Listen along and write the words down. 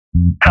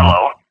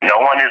Hello, no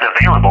one is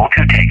available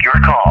to take your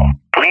call.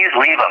 Please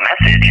leave a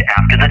message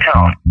after the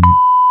tone.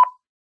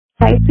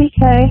 Hey,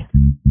 TK.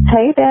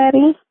 Hey,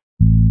 Daddy.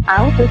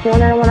 I was just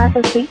wondering when I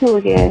could see you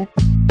again.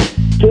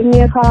 Give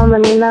me a call and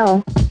let me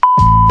know.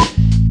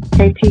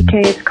 Hey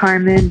TK, it's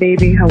Carmen,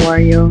 baby. How are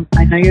you?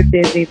 I know you're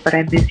busy, but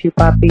I miss you,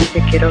 papi. Te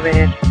quiero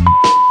ver.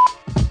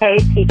 Hey,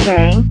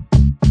 TK.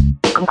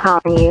 I'm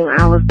calling you.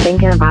 I was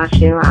thinking about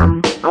you.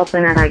 I'm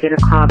hoping that I get a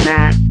call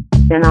back.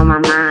 Been on my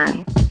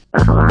mind.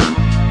 So,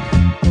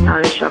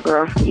 it's your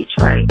girl from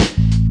Detroit.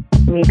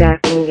 Me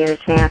back when you get a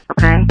chance,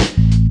 okay?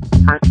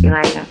 Talk to you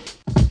later.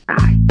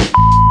 Bye.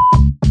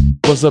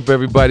 What's up,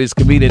 everybody? It's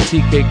comedian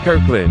TK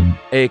Kirkland,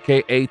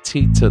 a.k.a.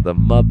 T to the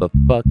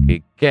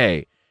motherfucking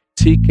K.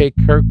 TK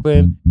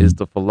Kirkland is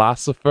the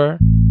philosopher.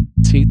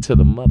 T to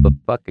the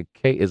motherfucking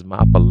K is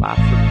my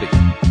philosophy.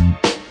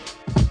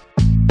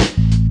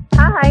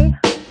 Hi.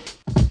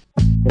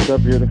 What's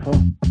up, beautiful?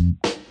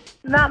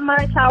 Not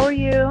much. How are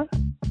you?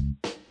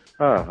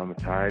 Oh, I'm a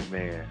tired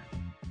man.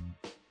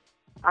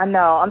 I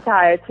know. I'm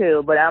tired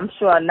too, but I'm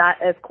sure not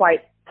as quite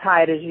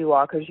tired as you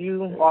are because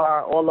you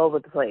are all over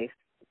the place.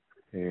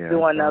 Yeah,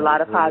 doing a lot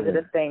of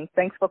positive things.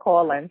 Thanks for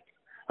calling.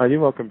 Oh, you're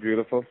welcome,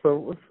 beautiful.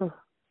 So,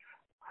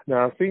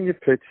 now I've seen your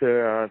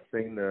picture. I've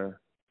seen the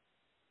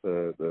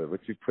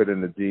what you put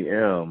in the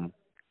DM.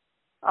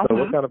 So,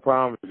 what kind of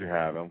problems do you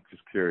have? I'm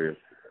just curious.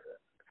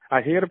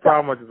 I hear the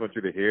problem. I just want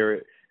you to hear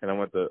it, and I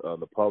want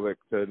the public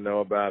to know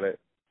about it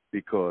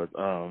because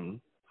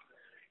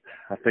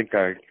I think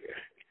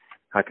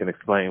I can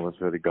explain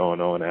what's really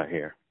going on out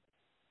here.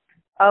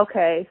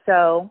 Okay,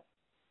 so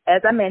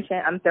as I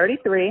mentioned, I'm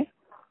 33.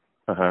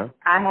 Uh-huh.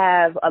 I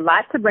have a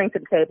lot to bring to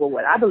the table.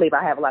 I believe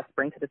I have a lot to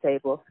bring to the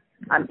table.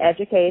 I'm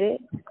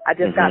educated. I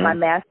just got my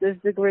master's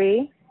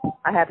degree.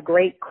 I have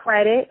great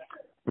credit.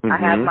 I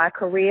have my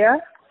career.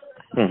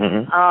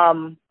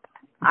 I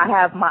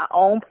have my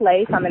own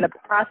place. I'm in the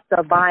process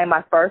of buying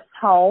my first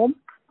home.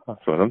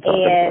 That's what I'm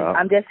talking about.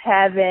 I'm just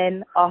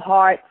having a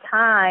hard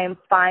time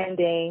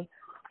finding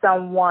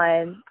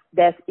someone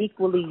that's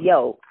equally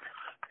yoked.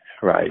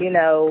 Right.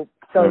 So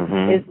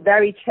it's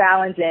very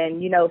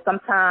challenging.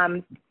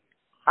 Sometimes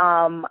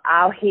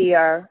I'll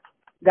hear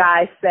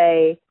guys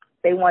say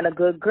they want a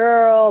good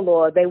girl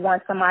or they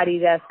want somebody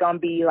that's going to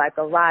be like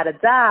a ride or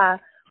die.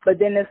 But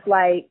then it's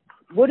like,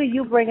 what are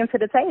you bringing to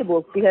the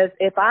table? Because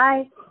if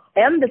I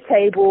am the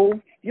table,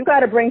 you got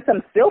to bring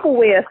some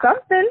silverware or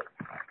something.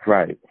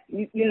 Right.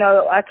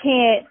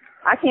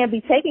 I can't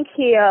be taking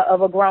care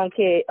of a grown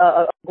kid,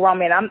 a grown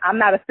man. I'm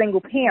not a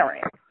single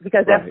parent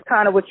because that's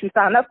kind of what you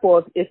sign up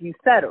for if you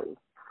settle.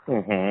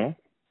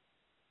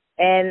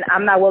 And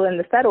I'm not willing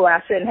to settle.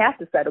 I shouldn't have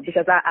to settle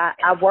because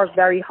I work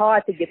very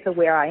hard to get to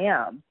where I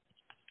am.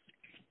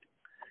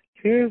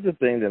 Here's the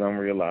thing that I'm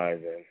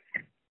realizing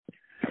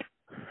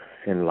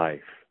in life.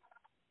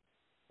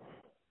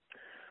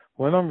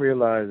 What I'm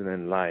realizing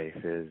in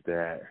life is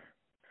that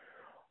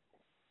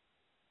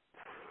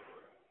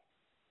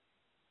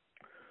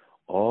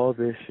all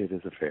this shit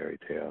is a fairy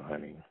tale,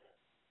 honey.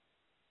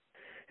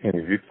 And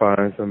if you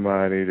find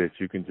somebody that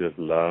you can just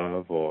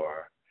love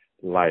or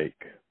like,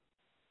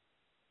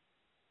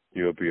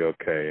 you'll be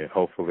okay. And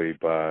hopefully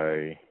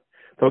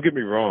don't get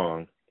me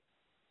wrong,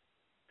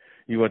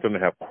 you want them to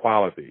have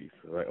qualities.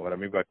 Right? What I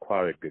mean by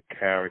quality, good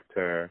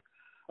character,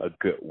 a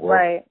good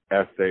work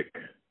ethic,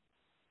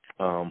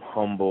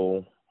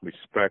 humble,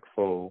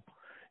 respectful.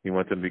 You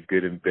want them to be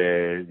good in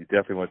bed. You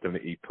definitely want them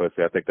to eat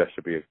pussy. I think that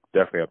should be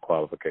definitely a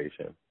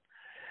qualification.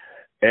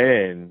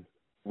 And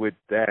with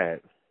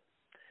that,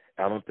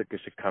 I don't think it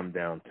should come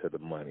down to the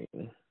money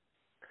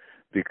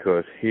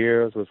because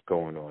here's what's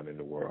going on in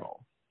the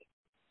world.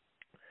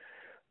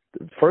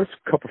 The first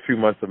few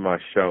months of my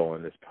show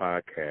on this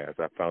podcast,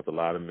 I found a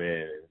lot of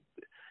men in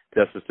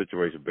desperate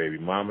situation, baby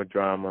mama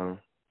drama,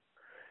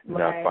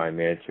 not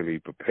financially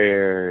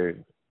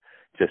prepared,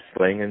 just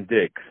slinging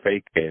dick,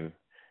 faking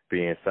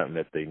being something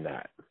that they're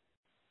not.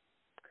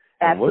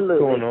 Absolutely.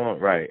 And what's going on,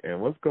 right?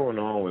 And what's going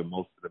on with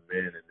most of the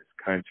men in this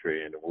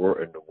country and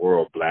the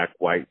world, black,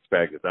 white,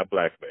 Hispanics, not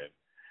black men,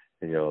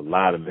 and a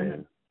lot of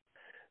men,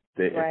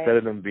 they instead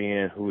of them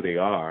being who they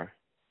are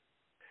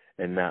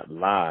and not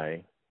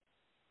lie,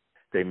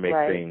 they make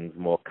things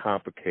more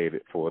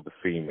complicated for the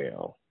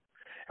female.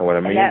 And what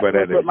I mean by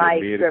that is what my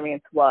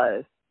experience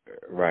was.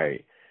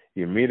 Right.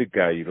 You meet a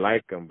guy, you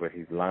like him, but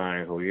he's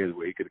lying who he is,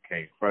 where he could have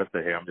came first.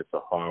 Hey, I'm just a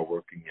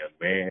hard-working young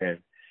man.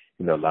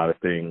 A lot of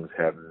things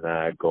have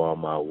not gone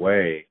my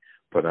way,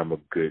 but I'm a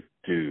good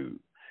dude.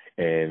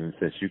 And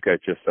since you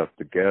got yourself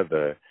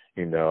together,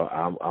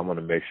 I'm going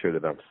to make sure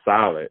that I'm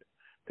solid,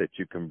 that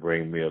you can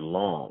bring me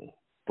along.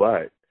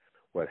 But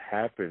what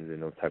happens in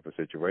those type of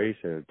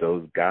situations,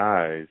 those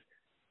guys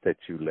that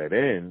you let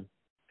in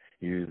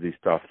usually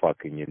start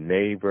fucking your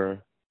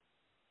neighbor,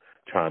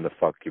 trying to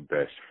fuck your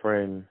best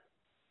friend,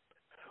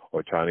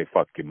 or trying to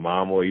fuck your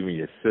mom or even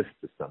your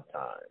sister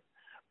sometimes.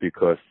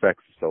 Because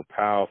sex is so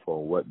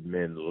powerful, what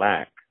men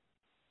lack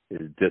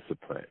is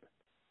discipline.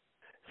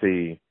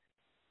 See,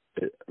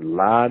 a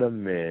lot of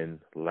men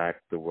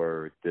lack the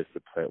word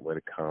discipline when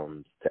it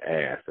comes to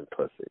ass and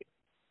pussy.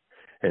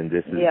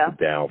 this is the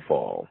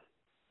downfall.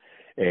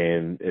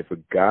 And if a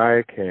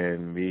guy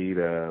can meet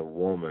a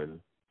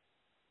woman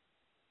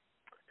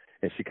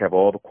and she can have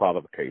all the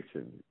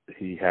qualifications,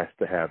 he has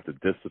to have the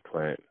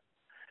discipline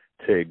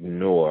to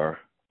ignore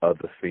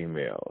other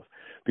females,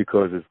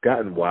 because it's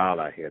gotten wild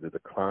out here. The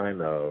decline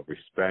of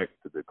respect,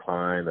 the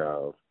decline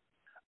of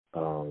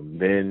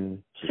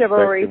men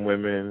respecting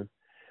women,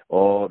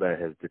 all that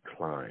has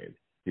declined.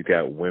 You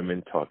got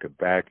women talking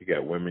back. You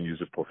got women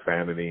using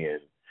profanity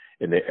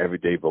in their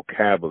everyday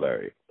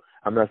vocabulary.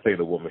 I'm not saying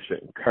a woman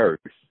shouldn't curse.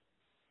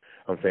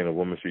 I'm saying a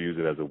woman should use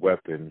it as a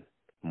weapon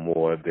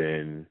more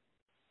than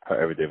her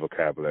everyday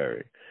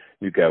vocabulary.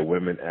 You got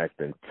women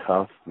acting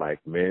tough like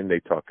men. They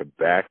talking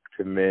back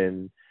to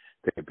men.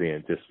 They're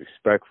being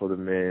disrespectful to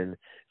men.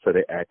 So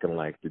they're acting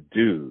like the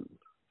dude.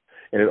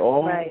 And it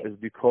all is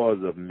because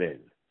of men.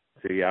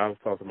 See, I was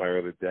talking to my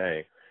earlier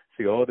day.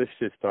 See, all this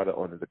shit started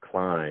on the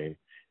decline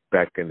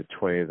back in the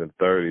 20s and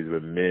 30s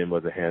when men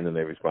wasn't handling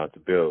their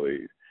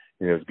responsibilities.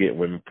 You know, it was getting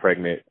women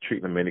pregnant,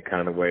 treating them any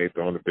kind of way,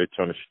 throwing the bitch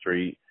on the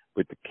street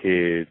with the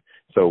kids.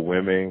 So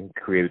women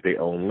created their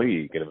own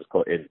league, and it was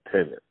called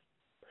independence.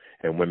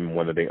 And women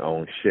wanted their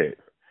own shit.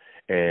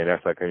 And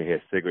that's like when you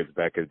had cigarettes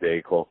back in the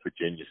day called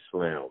Virginia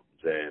Slims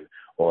and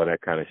all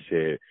that kind of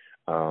shit,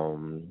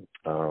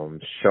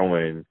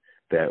 showing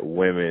that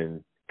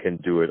women can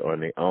do it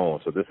on their own.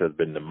 So this has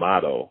been the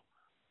motto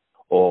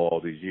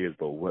all these years.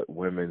 But what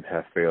women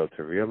have failed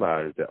to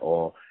realize that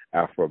all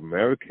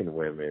Afro-American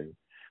women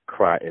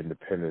cry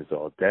independence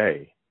all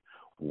day.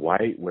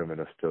 White women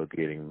are still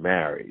getting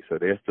married. So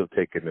they're still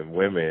taking them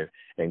women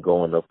and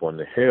going up on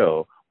the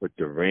hill with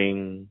the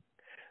ring,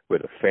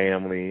 with a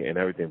family and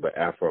everything. But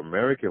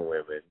Afro-American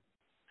women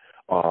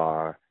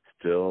are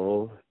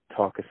still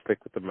talking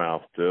slick with the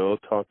mouth, still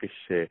talking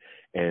shit.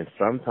 And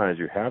sometimes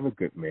you have a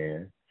good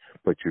man,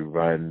 but you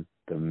run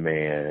the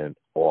man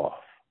off.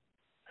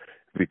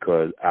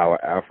 Because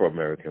our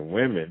Afro-American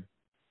women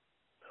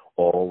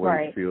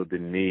always feel the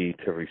need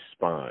to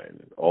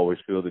respond, always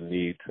feel the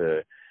need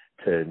to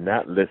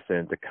not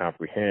listen to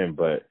comprehend,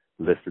 but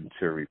listen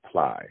to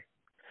reply.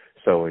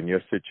 So in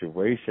your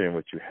situation,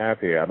 what you have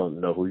here, I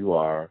don't know who you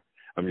are.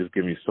 I'm just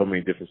giving you so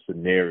many different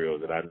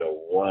scenarios that I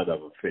know one of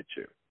them fit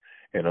you.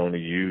 And only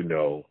you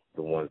know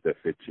the ones that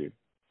fit you.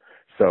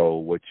 So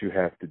what you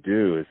have to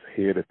do is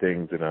hear the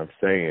things that I'm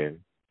saying,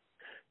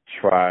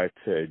 try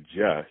to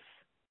adjust,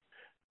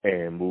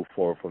 and move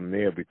forward from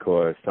there,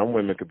 because some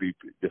women could be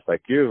just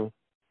like you,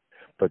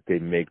 but they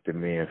make the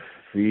man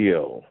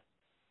feel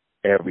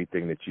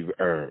everything that you've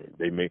earned.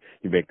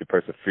 You make the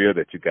person feel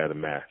that you got a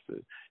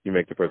master's. You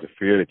make the person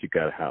feel that you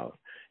got a house.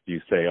 You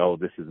say, oh,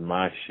 this is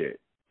my shit.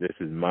 This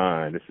is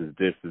mine. This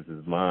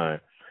is mine.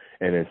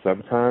 And then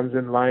sometimes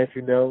in life,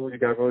 you know, you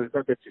got to go, it's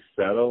not that you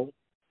settle.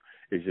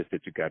 It's just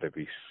that you got to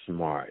be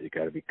smart. You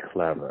got to be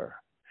clever.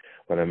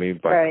 What I mean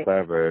by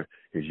clever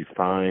is you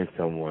find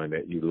someone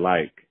that you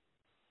like,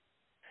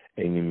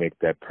 and you make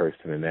that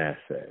person an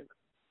asset.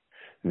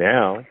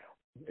 Now,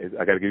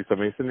 I got to give you so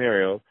many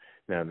scenarios.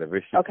 Now, the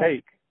risk you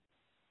take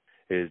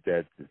is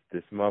that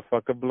this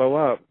motherfucker blow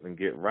up and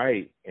get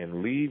right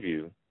and leave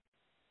you.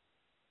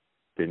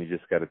 Then you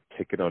just got to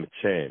take it on the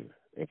chin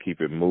and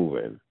keep it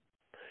moving.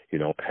 You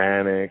don't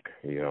panic.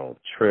 You don't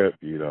trip.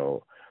 You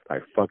don't,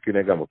 like, fuck you,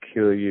 nigga, I'm going to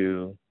kill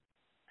you.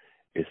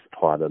 It's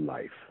part of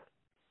life.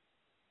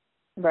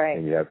 Right.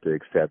 And you have to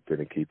accept it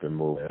and keep it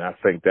moving. And I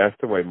think that's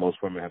the way most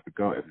women have to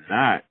go. If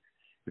not,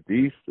 if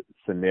these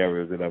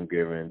scenarios that I'm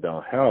giving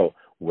don't help,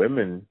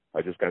 women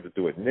are just got to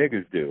do what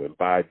niggas do and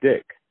buy a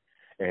dick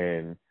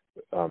and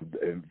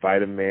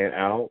invite a man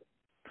out,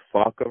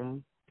 fuck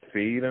him,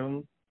 feed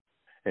him,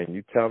 and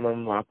you tell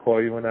him, I'll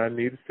call you when I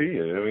need to see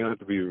you. You don't have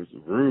to be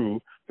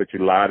rude, but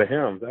you lie to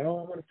him. Say,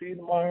 oh, I want to see you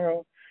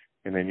tomorrow.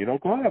 And then you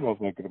don't call that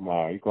motherfucker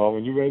tomorrow. You call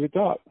when you're ready to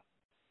talk.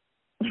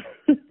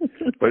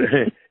 But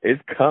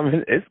it's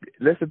coming.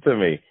 Listen to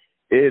me.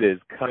 It is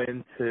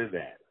coming to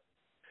that.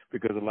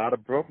 Because a lot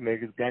of broke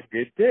niggas got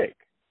good dick.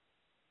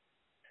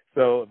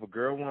 So if a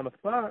girl want to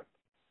fuck,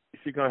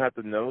 she going to have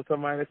to know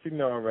somebody that she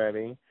know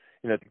already.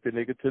 You know, take the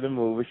nigga to the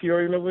movie. She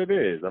already know what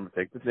it is. I'm going to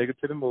take this nigga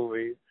to the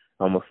movie.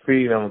 I'm going to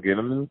feed him. I'm going to get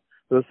him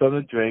a little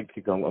something to drink.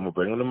 I'm going to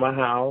bring him to my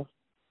house.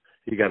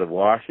 He got to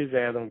wash his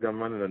ass. I'm going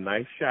to run in a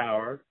nice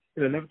shower.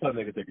 You know, never tell a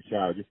nigga to take a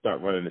shower. Just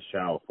start running the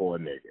shower for a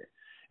nigga.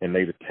 And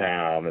lay the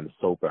towel and the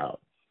soap out.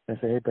 I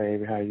say, hey,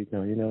 baby, how you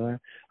doing? You know what?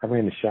 I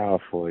ran the shower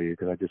for you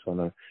because I just want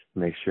to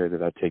make sure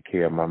that I take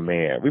care of my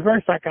man.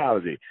 Reverse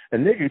psychology. A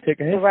nigga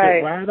taking his shit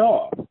right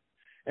off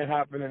and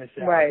hopping in the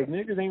shower. Right.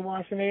 Niggas ain't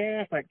washing their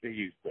ass like they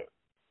used to.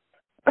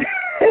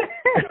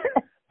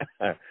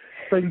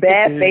 So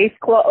bad face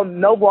cloth,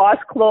 no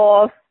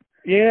washcloths.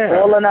 Yeah.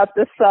 Rolling up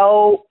the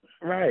soap.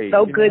 Right.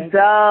 No good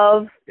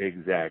Dove.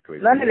 Exactly.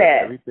 None of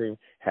that.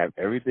 Have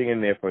everything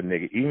in there for a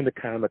nigga, even the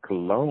kind of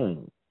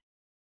cologne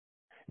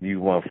you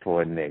want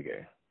for a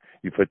nigga.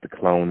 You put the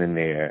cologne in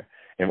there,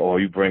 or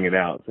you bring it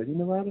out. Say, you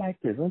know what, I like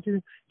this. Why don't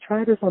you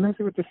try this on? Let's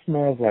see what this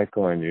smells like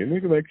on you. And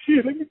nigga like,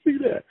 shit, let me see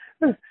that.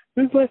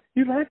 It's like,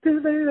 you like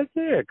this, baby? Like,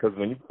 yeah. Because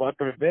when you fuck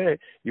her in bed,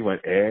 you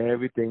want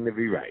everything to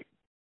be right.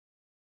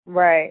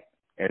 Right.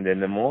 And in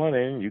the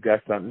morning, you got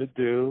something to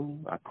do.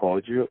 I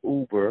called you an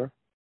Uber.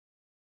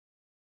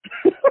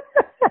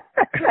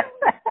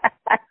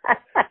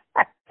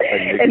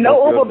 And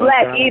no Uber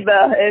Black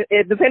either.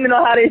 Depending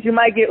on how it is, you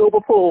might get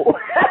Uber Pool.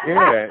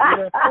 Yeah.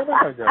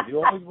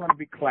 You always want to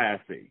be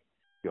classy.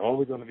 You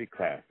always want to be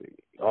classy.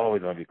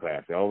 Always want to be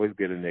classy. Always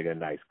get a nigga a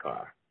nice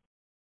car.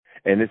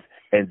 And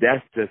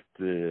that's just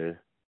the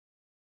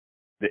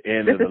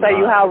end just of the line. Just to tell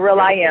you how real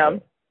I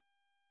am.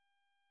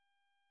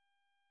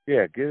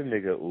 Yeah, get a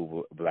nigga an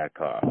Uber Black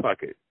car.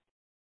 Fuck it.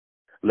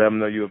 Let them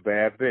know you're a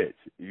bad bitch.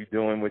 You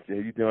doing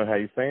how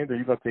you saying that,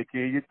 you're going to take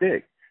care of your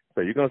dick.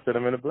 So you're going to send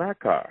them in a black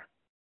car.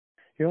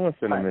 You don't want to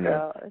send them in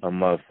a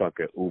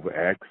motherfucker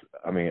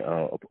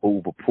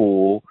Uber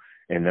Pool,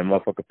 and then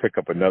motherfucker pick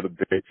up another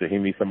bitch or he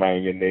meet somebody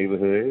in your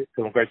neighborhood.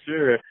 Because I'm quite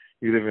sure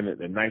you live in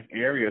a nice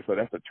area, so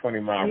that's a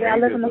 20-mile radius. Yeah, I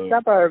live in the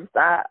suburbs.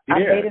 I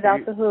made it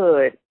out the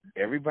hood.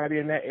 Everybody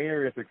in that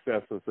area is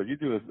successful. So you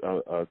do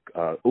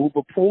a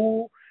Uber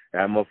Pool,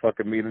 that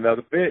motherfucker meet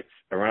another bitch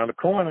around the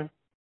corner.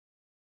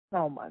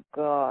 Oh, my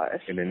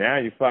gosh. And then now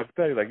you fucked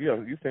up. You're like,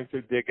 you sent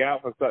your dick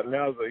out for something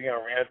else, or,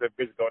 ran that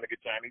bitch going to get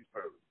Chinese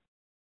food.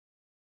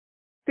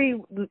 See,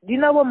 you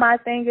know what my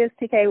thing is,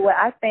 TK? What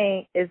I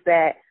think is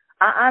that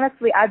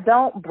I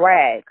don't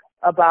brag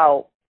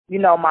about,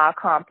 my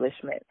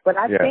accomplishments. But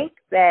I think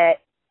that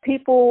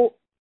people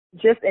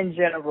just in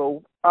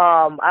general,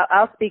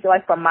 I'll speak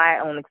like from my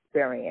own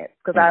experience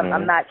because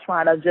I'm not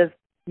trying to just,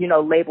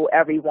 label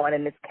everyone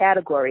in this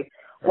category.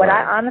 What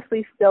I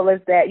honestly feel is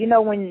that,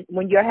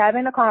 when you're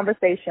having a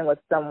conversation with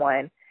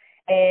someone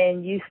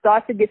and you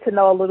start to get to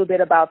know a little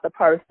bit about the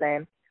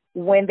person,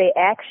 when they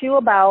ask you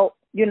about,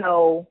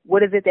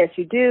 what is it that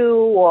you do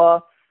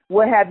or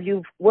what have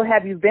you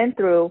been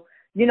through,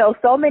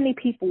 so many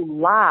people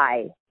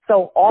lie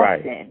so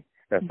often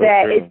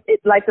that it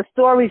like the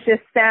stories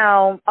just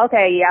sound,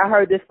 okay, yeah, I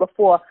heard this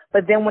before.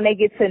 But then when they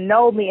get to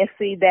know me and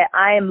see that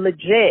I am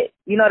legit,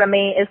 you know what I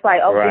mean? It's like,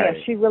 oh,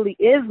 damn, she really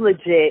is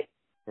legit.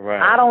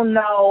 Right. I don't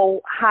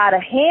know how to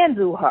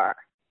handle her.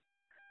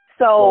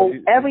 So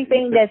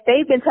everything that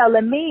they've been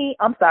telling me,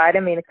 I'm sorry, I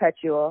didn't mean to cut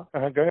you off. Go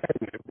ahead.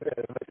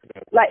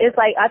 Like it's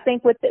like I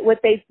think with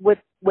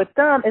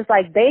them, it's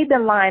like they've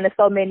been lying to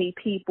so many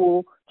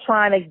people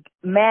trying to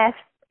mask,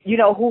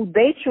 who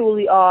they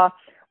truly are.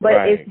 But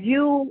if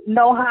you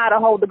know how to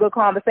hold a good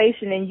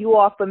conversation and you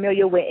are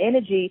familiar with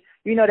energy,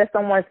 you know that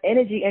someone's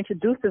energy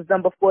introduces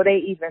them before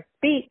they even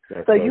speak.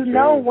 So you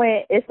know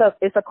when it's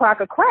a crock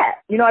of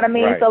crap. You know what I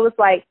mean? Right. So it's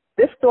like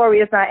this story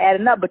is not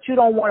adding up, but you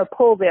don't want to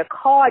pull their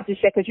card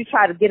just yet because you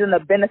try to get them the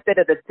benefit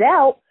of the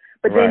doubt.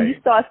 But then you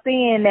start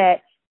seeing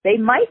that they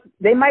might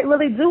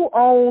really do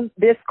own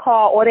this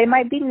car, or they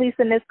might be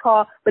leasing this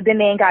car, but then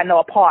they ain't got no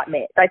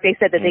apartment like they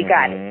said that they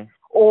got it.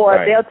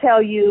 Or they'll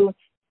tell you.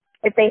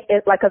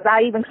 Because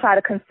I even try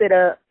to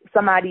consider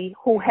somebody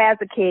who has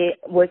a kid,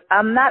 which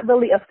I'm not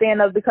really a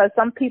fan of because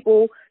some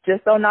people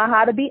just don't know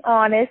how to be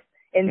honest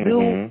and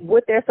do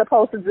what they're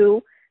supposed to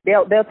do.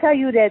 They'll tell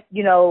you that,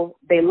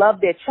 they love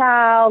their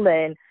child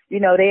and, they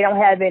don't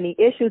have any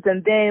issues.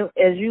 And then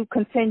as you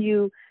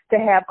continue to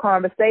have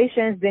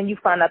conversations, then you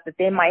find out that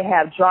they might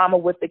have drama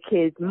with the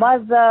kid's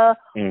mother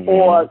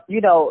or,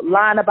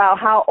 lying about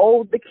how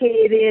old the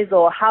kid is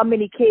or how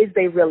many kids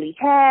they really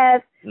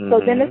have. So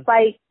then it's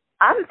like,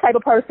 I'm the type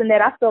of person that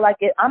I feel like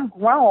I'm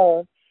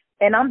grown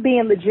and I'm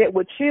being legit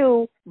with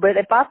you, but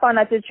if I find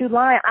out that you're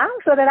lying, I'm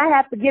sure that I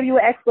have to give you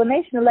an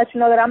explanation to let you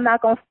know that I'm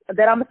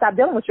gonna stop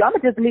dealing with you. I'm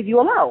gonna just leave you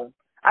alone.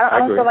 I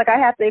don't feel like I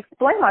have to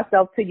explain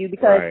myself to you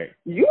because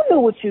you knew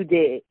what you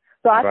did.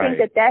 So I think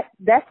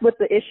that's what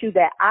the issue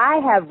that I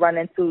have run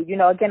into.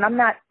 Again, I'm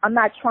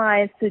not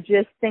trying to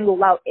just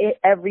single out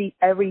every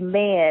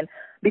man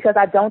because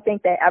I don't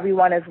think that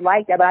everyone is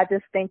like that, but I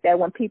just think that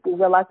when people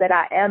realize that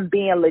I am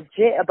being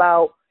legit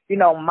about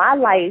my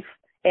life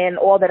and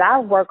all that I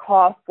work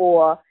hard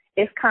for,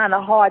 it's kind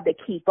of hard to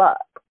keep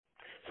up.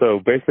 So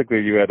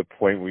basically you're at a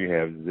point where you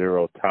have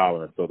zero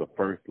tolerance. So the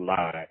first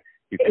lie,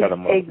 you cut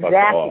them off.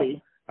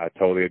 Exactly. I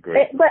totally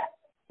agree. But,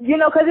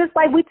 because it's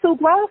like we too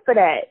grown for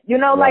that.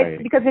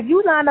 Because if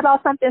you learn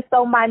about something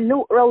so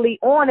minute early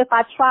on, if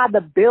I try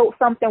to build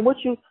something with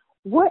you,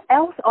 what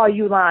else are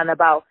you lying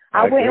about?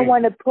 I wouldn't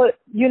want to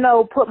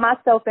put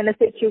myself in a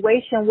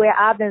situation where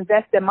I've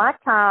invested my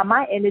time,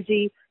 my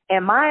energy,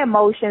 and my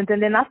emotions,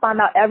 and then I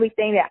find out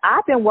everything that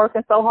I've been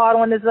working so hard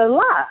on is a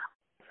lie.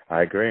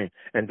 I agree.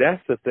 And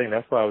that's the thing.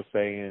 That's why I was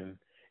saying,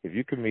 if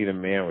you can meet a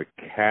man with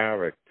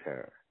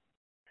character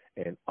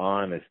and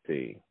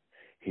honesty,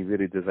 he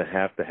really doesn't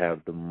have to have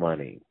the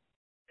money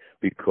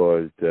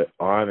because the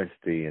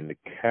honesty and the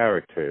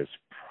character is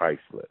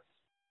priceless.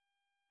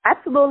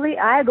 Absolutely.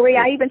 I agree.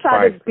 I even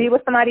tried to be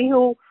with somebody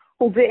who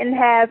didn't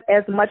have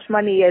as much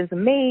money as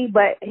me,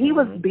 but he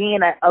was being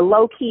a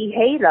low-key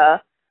hater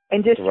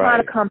and just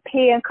trying to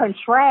compare and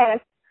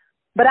contrast.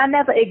 But I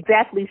never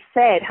exactly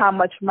said how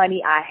much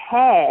money I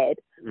had.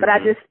 But I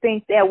just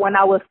think that when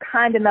I was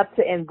kind enough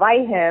to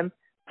invite him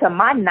to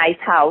my nice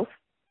house,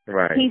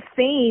 he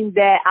seen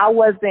that I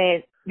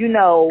wasn't,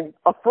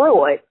 a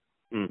fraud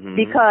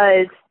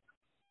because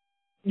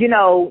you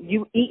know,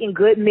 you eating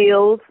good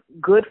meals,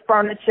 good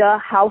furniture,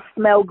 house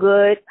smell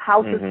good,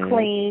 house is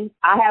clean.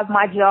 I have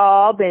my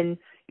job and,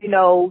 you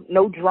know,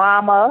 no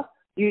drama.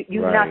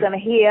 You're not going to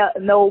hear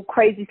no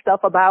crazy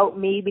stuff about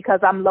me because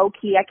I'm low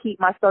key. I keep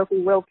my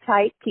circle real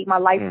tight, keep my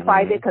life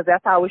private because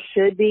that's how it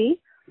should be.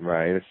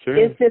 Right, it's true.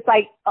 It's just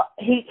like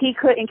he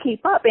couldn't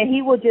keep up, and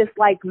he would just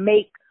like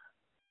make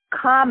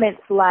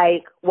comments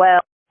like,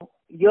 well,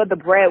 you're the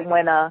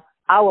breadwinner.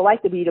 I would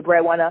like to be the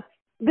breadwinner.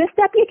 Then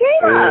step your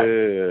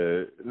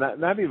game up.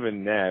 Not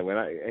even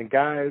that.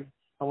 Guys,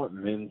 I want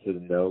men to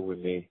know when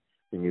you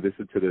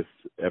listen to this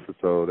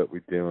episode that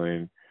we're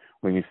doing,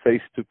 when you say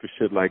stupid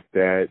shit like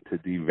that to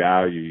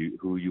devalue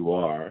who you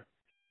are,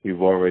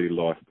 you've already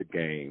lost the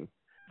game.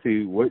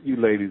 See, what you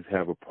ladies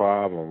have a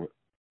problem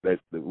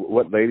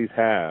what ladies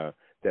have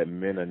that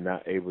men are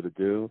not able to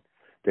do,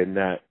 they're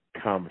not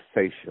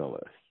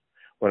conversationalists.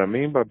 What I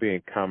mean by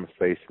being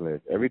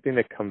conversationalist, everything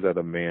that comes out of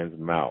a man's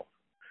mouth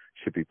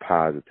should be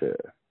positive.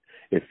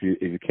 If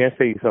you can't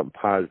say something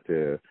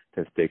positive,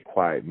 then stay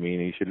quiet.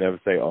 Meaning you should never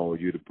say, "Oh,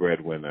 you're the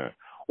breadwinner,"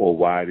 or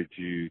 "Why did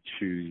you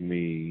choose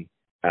me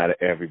out of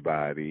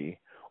everybody?"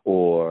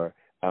 or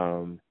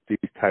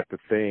these type of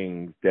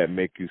things that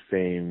make you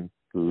seem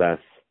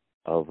less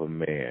of a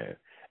man.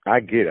 I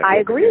get it. I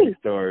agree.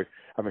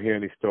 I've been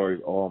hearing these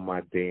stories all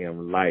my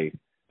damn life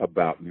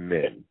about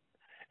men,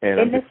 and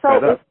I'm just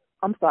fed up.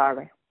 I'm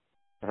sorry.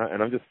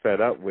 And I'm just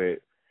fed up with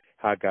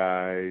how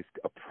guys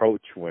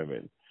approach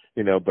women,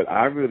 you know. But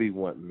I really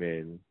want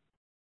men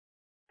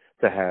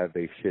to have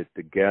their shit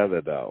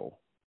together, though,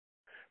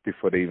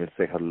 before they even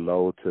say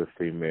hello to a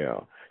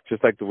female.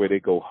 Just like the way they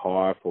go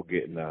hard for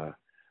getting an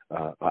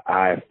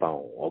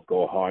iPhone or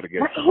go hard to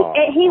get a car.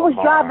 He was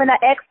driving an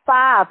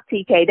X5,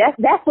 TK.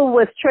 That's what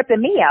was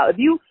tripping me out.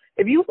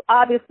 If you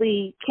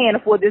obviously can't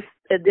afford this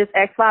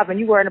X5 and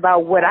you're worrying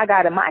about what I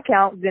got in my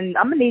account, then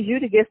I'm gonna need you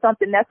to get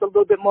something that's a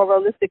little bit more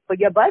realistic for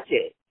your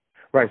budget.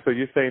 Right. So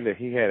you're saying that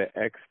he had an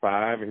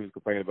X5 and he was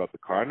complaining about the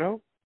car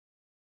note?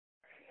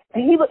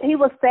 He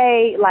would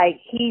say like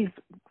he's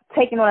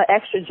taking on an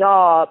extra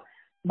job,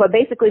 but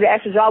basically the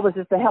extra job was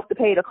just to help to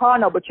pay the car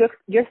note. But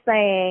you're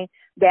saying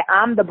that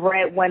I'm the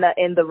breadwinner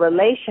in the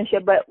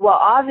relationship, but well,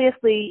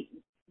 obviously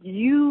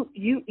your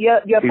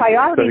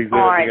priorities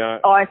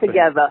aren't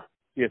together.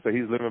 So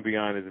he's living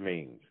beyond his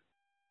means.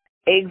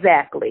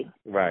 Exactly.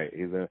 Right.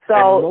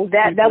 So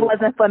that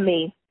wasn't for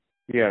me.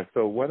 Yeah.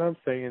 So what I'm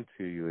saying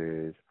to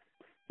you is,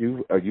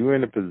 you're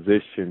in a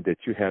position that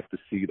you have to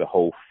see the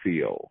whole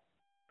field.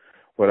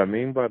 What I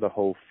mean by the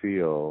whole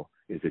field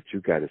is that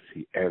you got to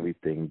see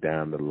everything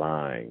down the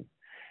line.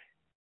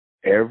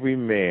 Every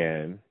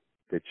man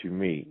that you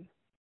meet,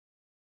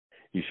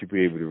 you should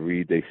be able to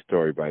read their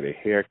story by their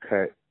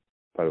haircut,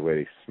 by the way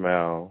they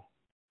smell,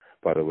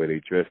 by the way they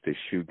dress, their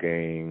shoe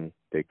game,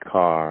 their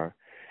car,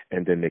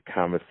 and then their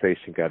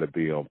conversation got to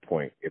be on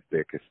point. If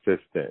they're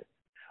consistent,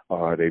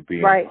 or are they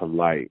being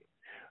polite?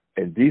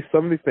 And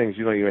some of these things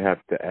you don't even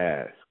have to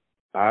ask.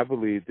 I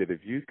believe that if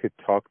you could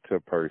talk to a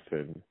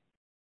person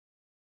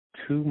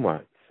 2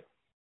 months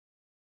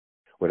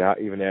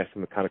without even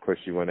asking the kind of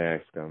question you want to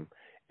ask them,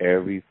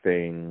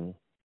 everything,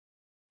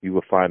 you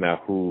will find out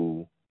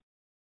who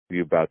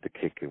you're about to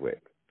kick it with.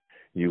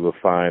 You will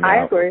find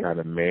out what kind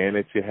of man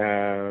that you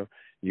have.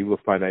 You will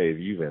find out if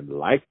you even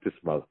like this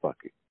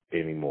motherfucker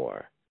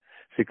anymore.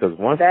 See, because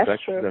once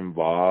sex is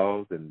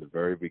involved in the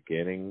very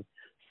beginning,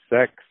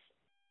 sex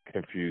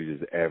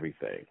confuses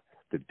everything.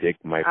 The dick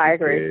might be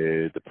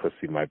good, the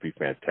pussy might be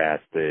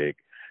fantastic.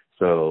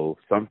 So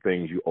some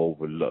things you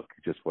overlook.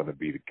 You just want to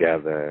be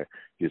together.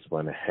 You just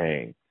want to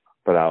hang.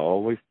 But I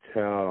always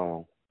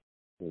tell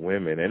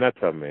women, and I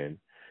tell men,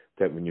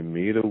 that when you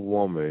meet a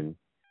woman,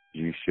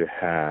 you should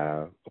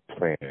have a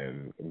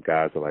plan. And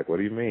guys are like, what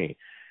do you mean?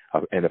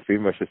 And a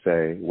female should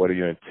say, what are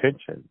your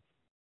intentions?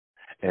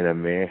 And a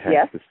man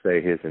has to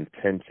say his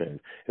intentions.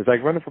 It's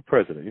like running for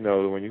president. You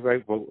know,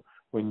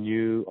 when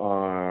you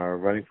are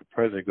running for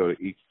president, you go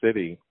to each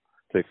city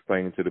to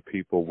explain to the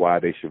people why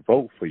they should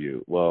vote for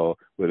you. Well,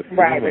 with a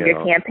female, when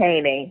you're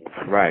campaigning.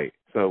 Right.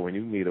 So when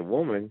you meet a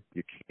woman,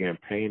 you're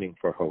campaigning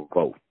for her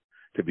vote,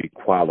 to be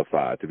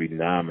qualified, to be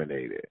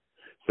nominated.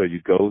 So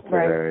you go to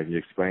her and you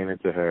explain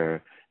it to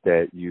her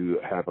that you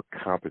have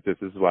accomplished this.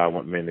 This is why I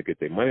want men to get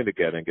their money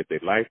together and get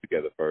their life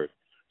together first,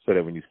 so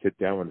that when you sit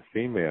down with a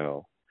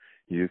female,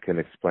 you can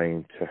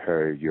explain to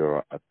her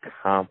your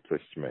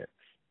accomplishments.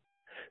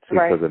 See,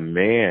 because a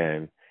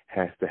man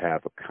has to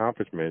have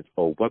accomplishments,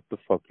 or what the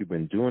fuck you've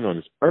been doing on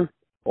this earth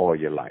all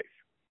your life.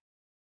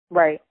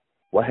 Right.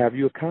 What have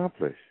you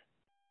accomplished?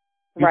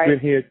 You've been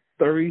here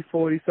 30,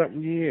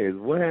 40-something years.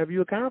 What have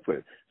you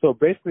accomplished? So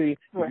basically,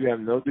 you have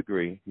no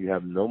degree, you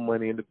have no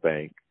money in the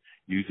bank,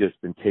 you've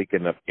just been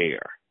taking up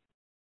air.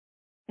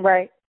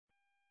 Right.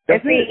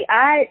 That's and see,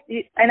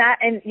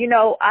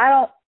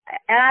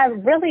 I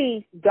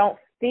really don't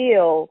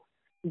feel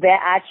that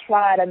I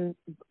try to,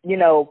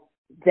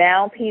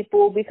 down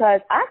people,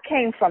 because I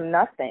came from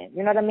nothing.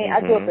 You know what I mean? I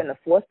grew up in the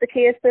foster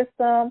care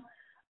system.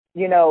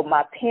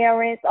 My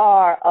parents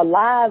are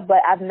alive, but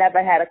I've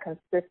never had a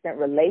consistent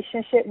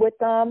relationship with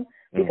them.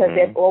 because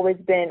they've always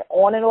been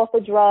on and off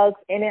of drugs,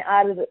 in and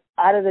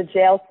out of the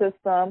jail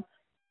system.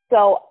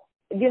 So,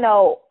 you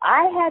know,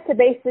 I had to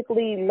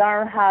basically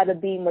learn how to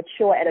be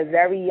mature at a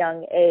very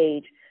young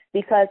age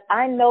because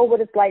I know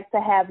what it's like to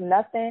have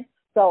nothing.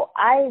 So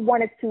I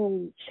wanted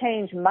to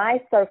change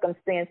my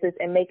circumstances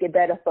and make it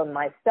better for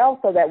myself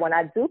so that when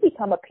I do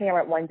become a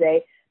parent one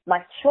day,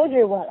 my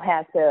children won't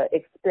have to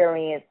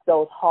experience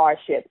those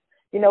hardships.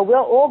 You know, we'll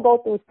all go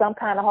through some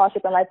kind of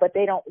hardship in life, but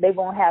they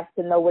won't have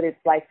to know what it's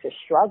like to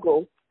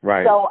struggle.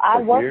 Right. So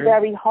I work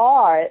very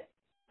hard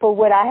for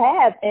what I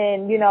have.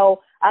 And, you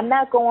know, I'm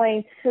not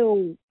going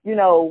to, you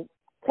know,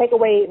 take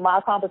away my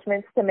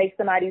accomplishments to make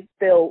somebody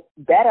feel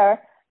better.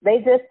 They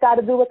just got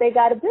to do what they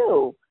got to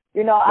do.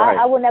 You know, right.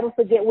 I will never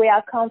forget where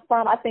I come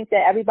from. I think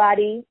that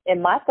everybody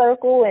in my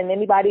circle and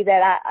anybody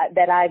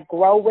that I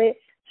grow with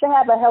should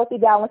have a healthy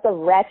balance of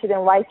ratchet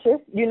and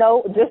righteous, you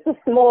know, just a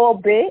small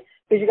bit,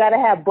 because you got to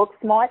have book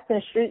smarts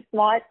and street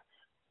smarts.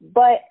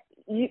 But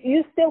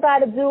you still got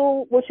to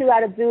do what you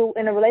got to do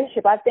in a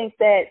relationship. I think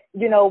that,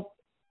 you know,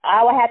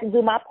 I would have to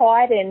do my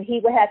part and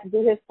he would have to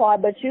do his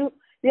part, but you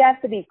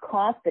have to be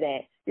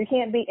confident. You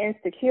can't be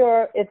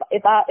insecure.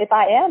 If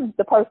I am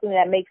the person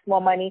that makes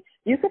more money,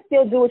 you can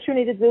still do what you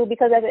need to do,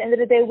 because at the end of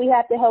the day, we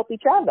have to help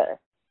each other.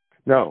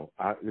 No,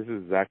 this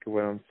is exactly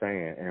what I'm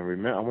saying. And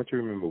remember, I want you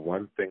to remember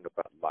one thing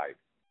about life.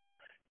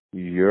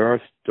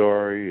 Your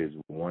story is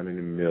one in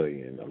a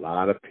million. A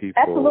lot of people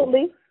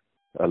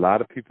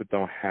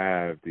don't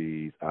have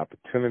these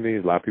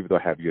opportunities. A lot of people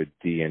don't have your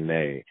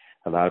DNA.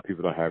 A lot of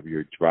people don't have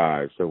your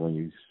drive. So when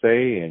you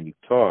say and you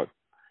talk,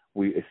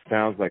 it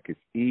sounds like it's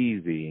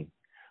easy,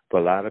 but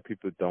a lot of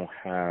people don't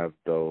have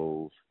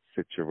those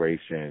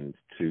situations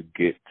to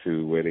get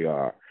to where they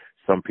are.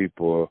 Some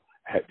people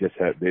just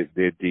have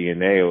their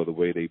DNA, or the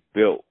way they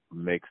built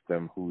makes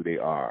them who they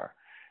are.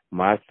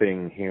 My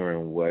thing,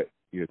 hearing what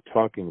you're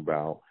talking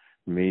about,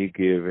 me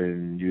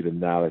giving you the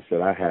knowledge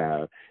that I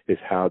have, is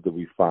how do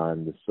we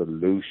find the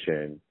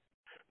solution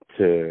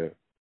to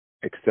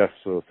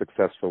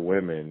successful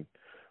women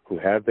who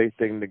have their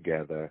thing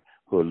together,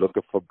 who are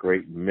looking for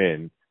great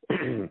men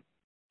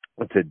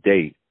to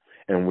date,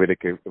 and where they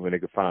can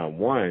find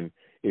one.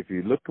 If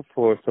you're looking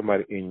for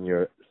somebody in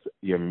your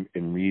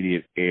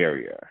immediate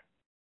area,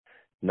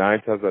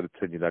 9 times out of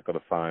 10 you're not going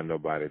to find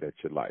nobody that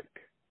you like.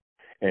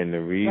 And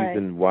the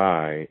reason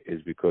why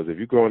is because if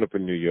you're growing up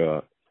in New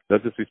York, no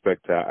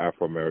disrespect to our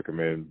Afro-American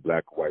men,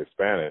 black, white,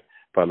 Hispanic,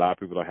 but a lot of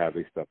people don't have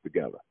their stuff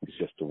together. It's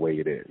just the way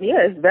it is.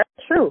 Yeah, that's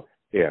true.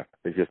 Yeah,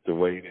 it's just the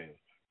way it is.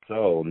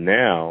 So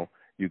now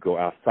you go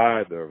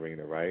outside the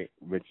arena, right,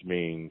 which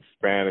means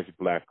Spanish,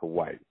 black, or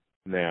white.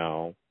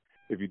 Now,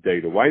 if you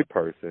date a white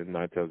person,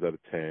 9 times out of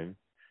 10,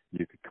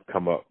 you could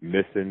come up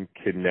missing,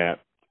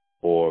 kidnapped,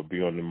 or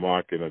be on the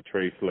market, a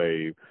trade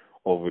slave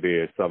over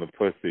there selling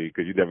pussy,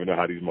 because you never know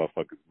how these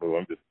motherfuckers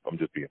move. I'm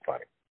just being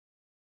funny.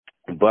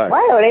 But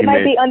they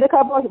might be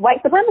undercover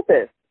white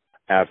supremacists.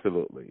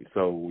 Absolutely.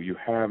 So you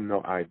have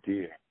no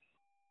idea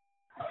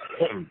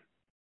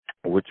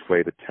which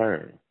way to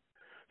turn.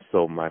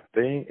 So my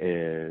thing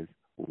is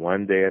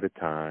one day at a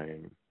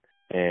time.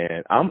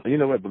 And you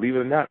know what, believe it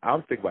or not, I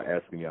was thinking about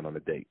asking you out on a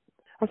date.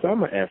 I said, I'm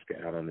going to ask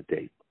her out on a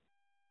date.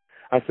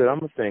 I said,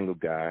 I'm a single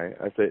guy.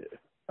 I said,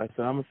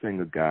 I'm a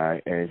single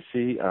guy, and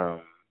she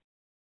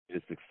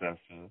is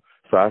successful.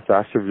 So I said,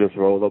 I should just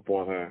roll up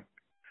on her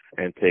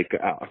and take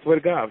her out. I swear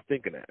to God, I was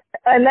thinking that.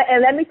 And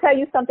let me tell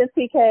you something,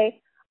 TK.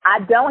 I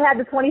don't have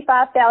the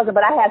 25,000,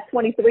 but I have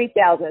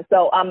 23,000.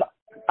 So I'm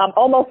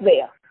almost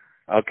there.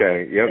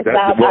 Okay. Yep.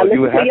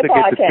 You would have to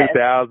get the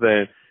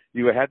 2,000.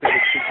 You would have to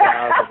get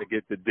 2,000 to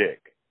get the dick.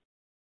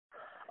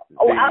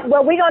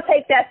 Well, we're gonna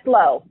take that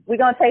slow.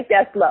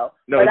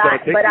 No,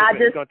 but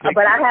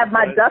I have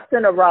my ducks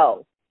in a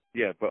row.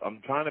 Yeah, but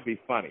I'm trying to be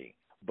funny.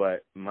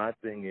 But my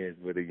thing is,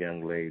 with a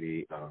young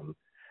lady,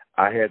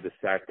 I had to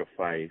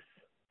sacrifice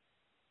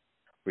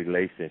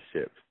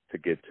relationships to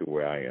get to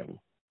where I am.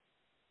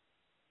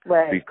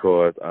 Right.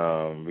 Because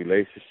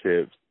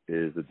relationships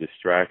is a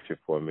distraction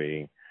for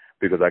me,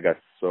 because I got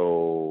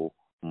so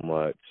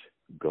much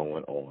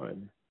going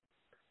on.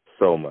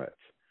 So much.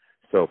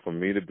 So for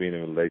me to be in a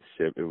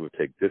relationship, it would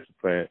take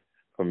discipline.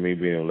 For me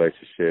being in a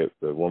relationship,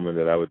 the woman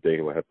that I would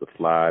date would have to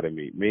fly to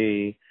meet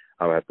me.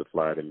 I would have to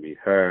fly to meet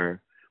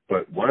her.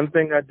 But one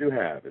thing I do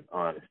have is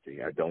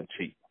honesty. I don't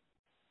cheat.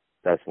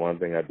 That's one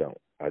thing I don't.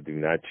 I do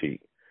not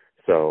cheat.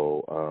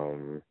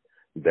 So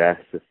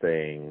that's the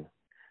thing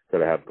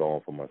that I have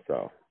going for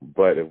myself.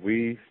 But if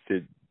we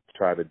should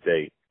try to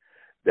date,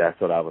 that's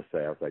what I would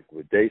say. I was like,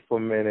 we'll date for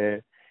a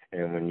minute,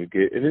 and when you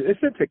get, it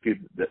should take you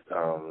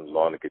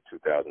long to get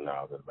 $2,000 in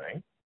the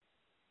bank.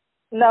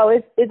 No,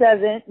 it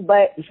doesn't.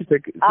 But it should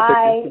take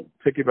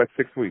you about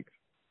 6 weeks.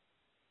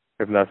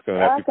 If not, it's going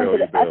to have to pay your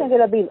bills.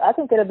 I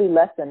think it'll be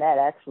less than that,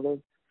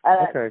 actually.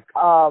 Okay.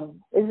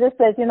 It's just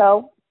that, you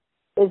know,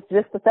 it's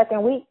just the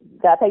second week. You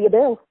got to pay your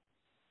bills.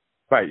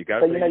 Right, you got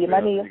to pay your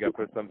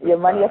bills. Your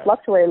money will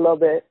fluctuate a little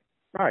bit.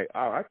 Right.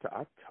 I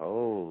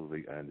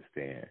totally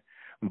understand.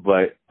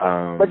 But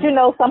you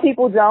know, some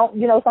people don't.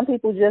 You know, some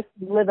people just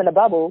live in a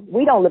bubble.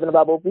 We don't live in a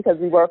bubble because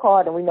we work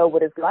hard and we know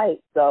what it's like.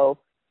 So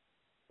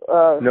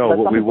no,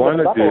 what we want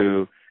to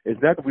do is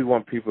not that we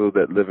want people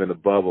that live in a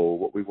bubble.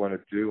 What we want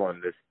to do on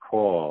this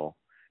call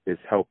is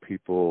help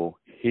people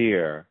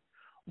hear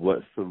what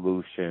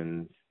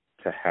solutions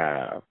to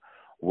have,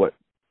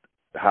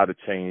 how to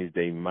change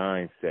their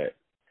mindset,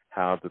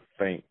 how to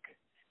think,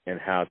 and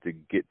how to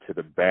get to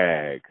the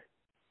bag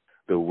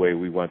the way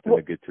we want them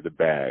to get to the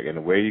bag. And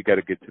the way you got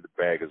to get to the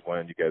bag is,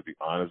 one, you got to be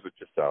honest with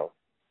yourself.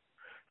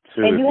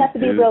 Two, and you have to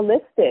be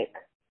realistic.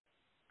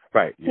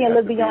 Right. You can't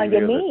live beyond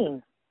your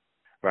means.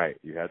 Right.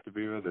 You have to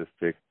be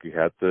realistic. You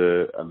have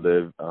to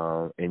live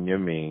in your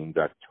means.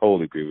 I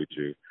totally agree with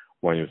you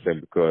 100%,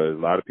 because a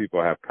lot of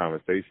people I have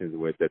conversations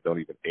with that don't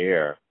even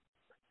air.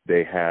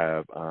 They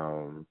have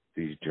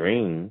these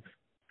dreams,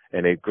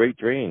 and they're great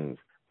dreams,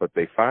 but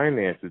their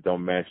finances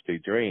don't match their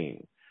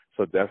dreams.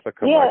 So that's like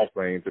I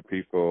explain to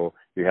people,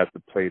 you have to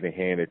play the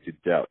hand that you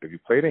dealt. If you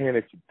play the hand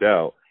that you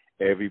dealt,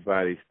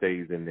 everybody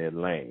stays in their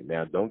lane.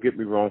 Now, don't get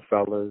me wrong,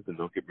 fellas, and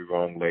don't get me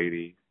wrong,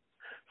 ladies.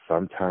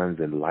 Sometimes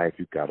in life,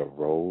 you got to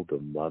roll the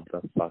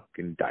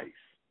motherfucking dice.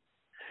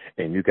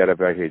 And you got to,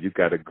 right here, you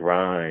got to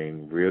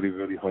grind really,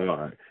 really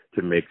hard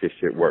to make this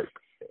shit work.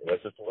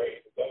 That's just the way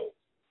it goes.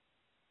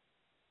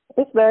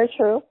 It's very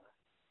true.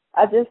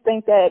 I just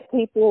think that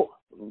people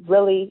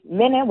really,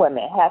 men and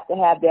women, have to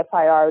have their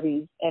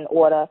priorities in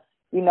order.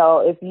 You know,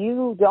 if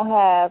you don't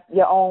have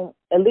your own,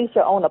 at least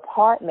your own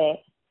apartment,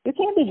 you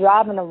can't be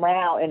driving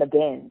around in a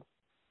Benz.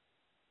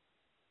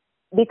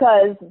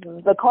 Because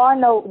the car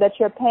note that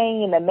you're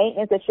paying and the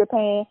maintenance that you're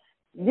paying,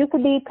 you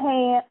could be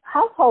paying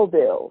household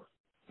bills.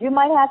 You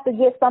might have to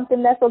get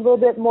something that's a little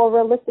bit more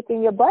realistic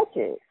in your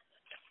budget.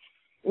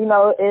 You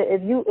know,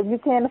 if you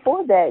can't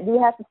afford that, you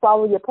have to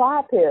swallow your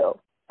pride pill.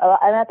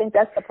 And I think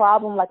that's the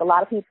problem. Like, a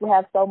lot of people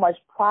have so much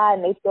pride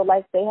and they feel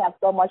like they have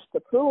so much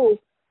to prove.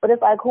 But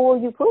it's like, who are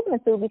you proving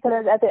it to?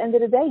 Because at the end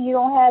of the day, you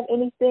don't have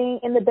anything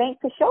in the bank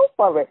to show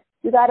for it.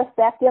 You got to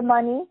stack your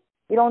money.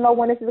 You don't know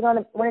when is it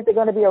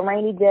going to be a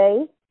rainy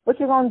day. What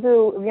you going to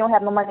do if you don't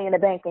have no money in the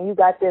bank and you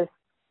got this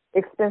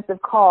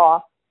expensive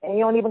car and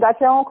you don't even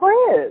got your own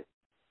crib?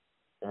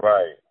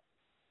 Right.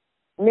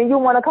 And then you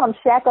want to come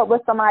shack up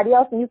with somebody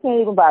else and you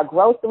can't even buy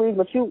groceries,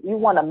 but you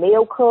want a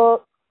meal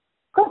cook.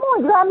 Come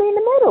on, you got me in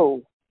the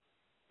middle.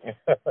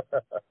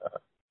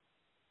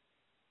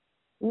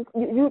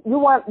 you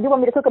want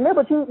me to cook a meal,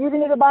 but you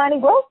didn't even buy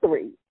any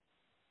groceries.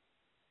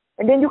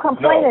 And then you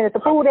complaining that the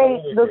food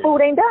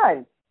ain't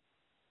done.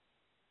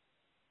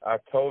 I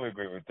totally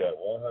agree with that,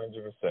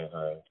 100%,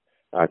 honey.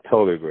 I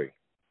totally agree.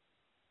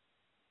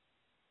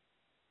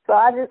 So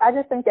I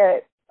just think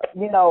that,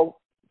 you know,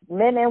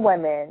 men and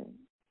women,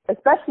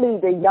 especially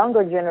the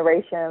younger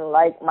generation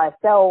like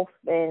myself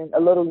and a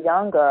little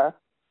younger,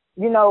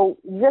 you know,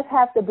 just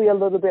have to be a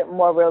little bit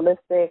more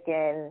realistic.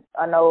 And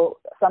I know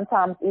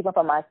sometimes even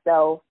for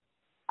myself,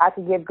 I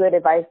could give good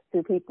advice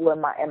to people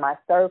in my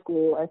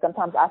circle, and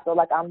sometimes I feel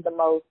like I'm the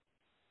most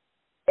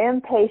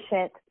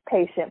impatient,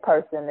 patient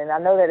person. And I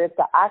know that it's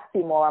an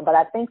oxymoron, but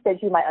I think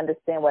that you might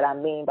understand what I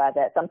mean by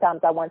that.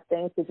 Sometimes I want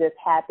things to just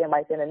happen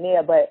right then and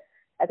there, but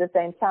at the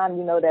same time,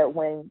 you know that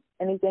when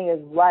anything is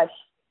rushed,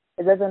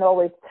 it doesn't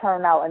always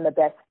turn out in the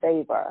best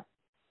favor.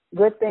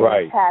 Good things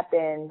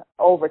happen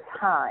over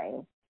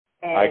time.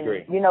 And, I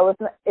agree. You know,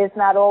 it's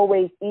not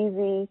always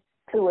easy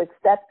to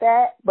accept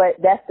that, but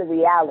that's the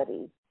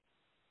reality.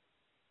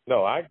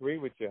 No, I agree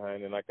with you,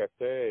 hon. And like I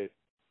said,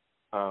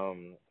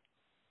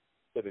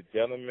 to the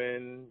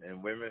gentlemen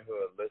and women who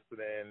are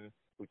listening,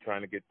 who are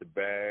trying to get the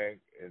bag,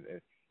 and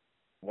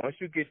once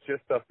you get your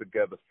stuff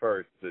together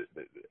first,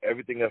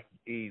 everything else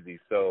is easy.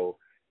 So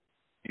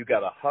you got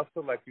to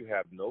hustle like you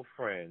have no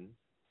friends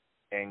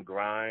and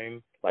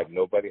grind like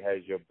nobody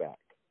has your back.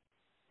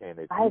 And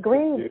I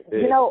agree.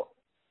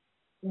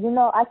 You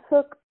know, I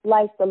took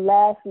like the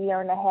last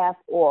year and a half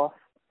off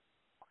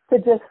to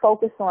just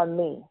focus on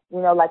me.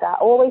 You know, like I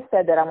always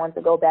said that I wanted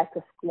to go back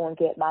to school and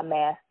get my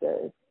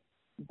master's,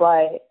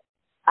 but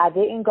I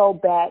didn't go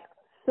back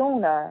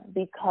sooner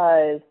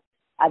because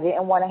I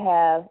didn't want to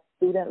have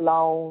student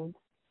loans,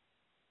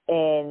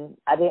 and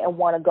I didn't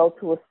want to go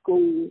to a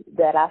school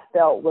that I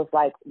felt was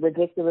like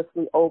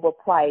ridiculously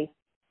overpriced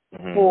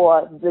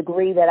for the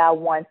degree that I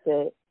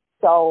wanted.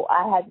 So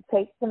I had to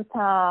take some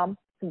time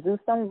to do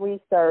some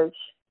research,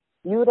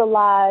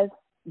 utilize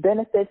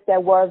benefits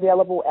that were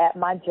available at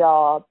my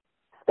job,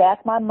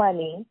 stack my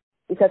money,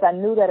 because I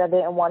knew that I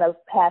didn't want to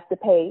have to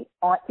pay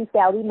Auntie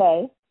Sally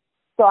Mae.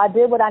 So I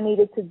did what I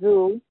needed to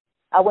do.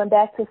 I went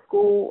back to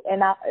school,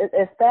 and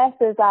as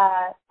fast as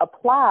I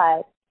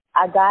applied,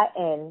 I got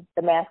in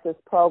the master's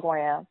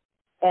program,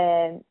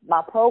 and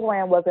my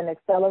program was an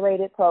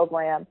accelerated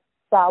program,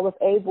 so I was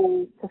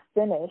able to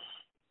finish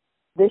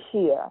this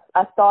year.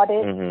 I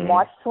started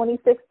March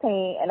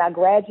 2016, and I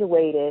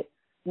graduated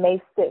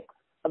May 6th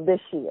of this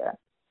year.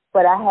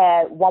 But I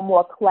had one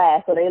more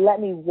class, so they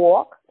let me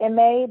walk in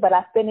May, but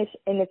I finished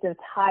in its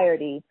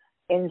entirety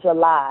in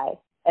July.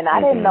 And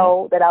I didn't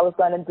know that I was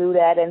going to do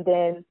that. And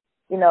then,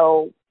 you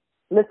know,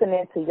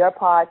 listening to your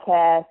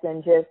podcast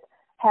and just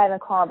having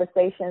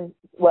conversations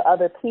with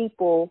other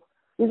people,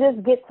 you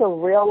just get to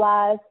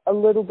realize a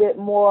little bit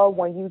more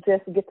when you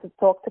just get to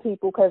talk to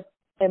people. Because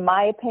in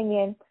my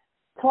opinion,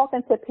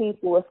 talking to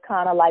people is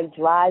kind of like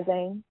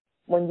driving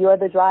when you're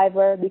the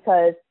driver,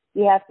 because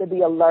you have to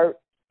be alert.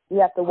 You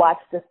have to watch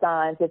the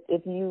signs.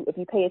 If you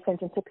pay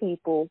attention to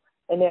people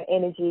and their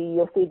energy,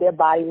 you'll see their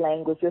body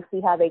language. You'll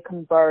see how they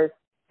converse.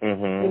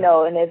 Mm-hmm. You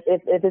know, and if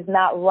it's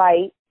not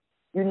right,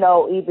 you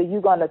know, either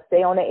you're gonna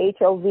stay on the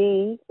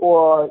HOV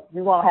or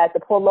you're gonna have to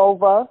pull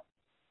over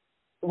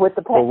with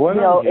the. But what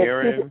you know, I'm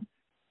hearing,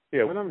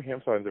 what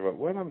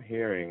I'm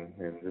hearing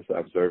and just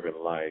observing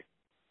life.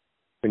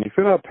 When you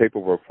fill out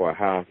paperwork for a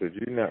house, if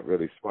you're not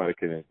really smart,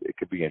 it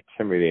could be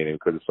intimidating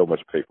because there's so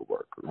much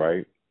paperwork,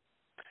 right?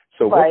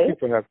 So right. What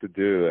people have to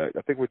do,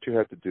 I think what you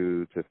have to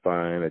do to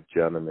find a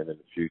gentleman in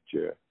the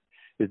future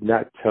is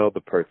not tell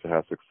the person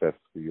how successful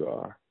you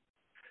are.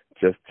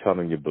 Just tell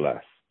them you're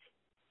blessed.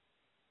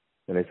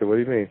 And they say, what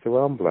do you mean? I say,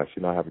 well, I'm blessed.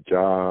 You know, I have a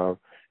job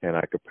and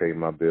I could pay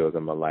my bills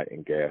and my light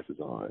and gas is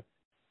on.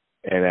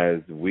 And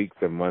as weeks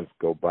and months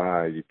go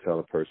by, you tell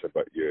a person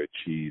about your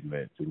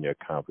achievements and your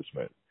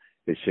accomplishments.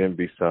 It shouldn't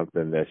be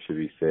something that should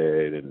be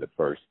said in the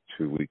first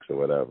 2 weeks or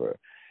whatever.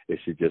 It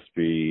should just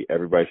be,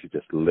 everybody should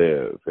just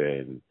live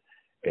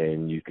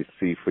and you can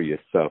see for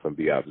yourself and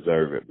be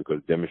observant,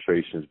 because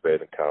demonstration is better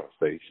than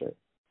conversation.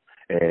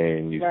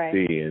 And you right.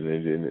 see, and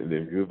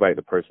if you invite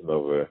the person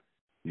over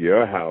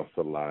your house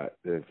a lot,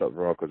 then something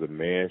wrong, because a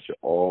man should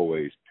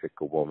always pick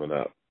a woman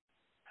up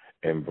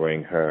and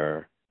bring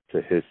her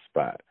to his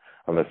spot,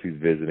 unless he's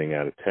visiting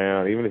out of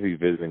town. Even if he's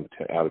visiting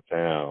out of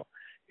town,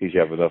 he should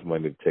have enough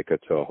money to take her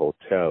to a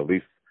hotel at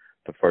least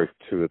the first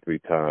 2 or 3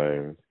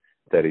 times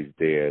that he's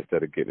there,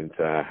 instead of getting into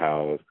her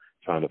house,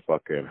 trying to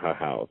fuck her in her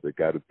house. It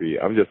got to be,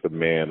 I'm just a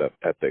man of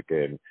ethic,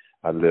 and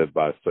I live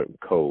by a certain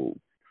code.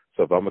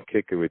 So if I'm going to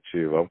kick it with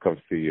you, if I'm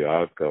come see you,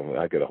 I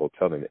get a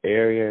hotel in the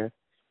area,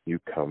 you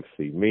come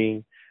see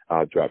me,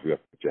 I'll drop you off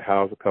at your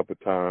house a couple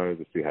of times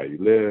to see how you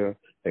live,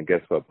 and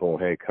guess what, boom,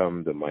 hey,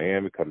 come to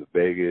Miami, come to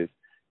Vegas,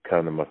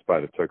 come to my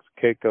spot in Turks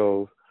and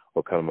Caicos,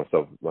 or come to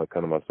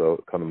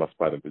my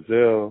spot in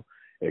Brazil,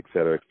 et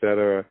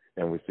cetera,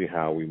 and we see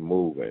how we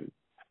moving.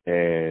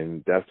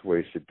 And that's the way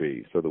it should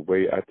be. So the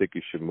way I think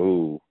you should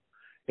move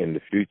in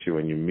the future,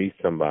 when you meet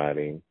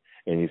somebody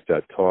and you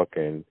start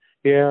talking,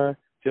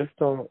 just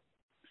don't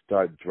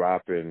start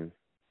dropping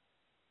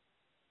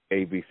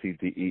A, B, C,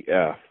 D, E,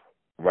 F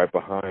right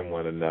behind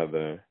one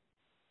another,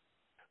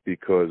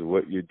 because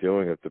what you're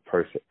doing, if the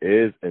person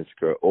is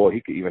insecure, or he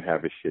could even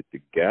have his shit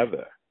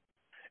together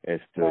and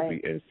still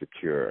right. be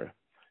insecure,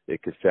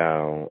 it could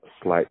sound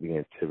slightly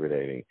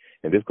intimidating.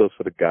 And this goes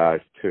for the guys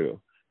too.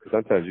 Because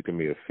sometimes you can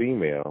meet a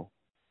female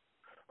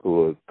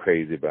who is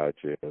crazy about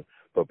you,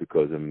 but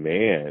because a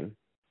man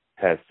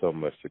has so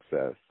much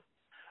success,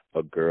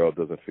 a girl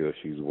doesn't feel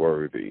she's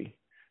worthy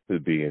to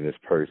be in this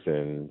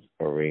person's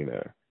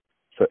arena.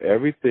 So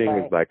everything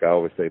right. is, like I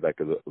always say, like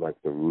the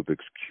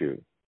Rubik's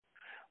Cube.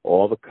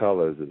 All the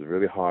colors is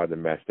really hard to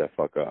match that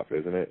fuck up,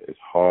 isn't it? It's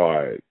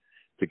hard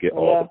to get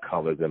all the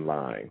colors in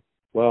line.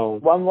 Well,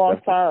 one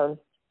wrong turn.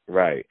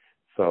 Right.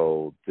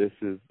 So this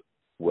is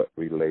what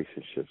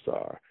relationships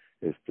are.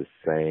 It's the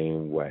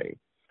same way.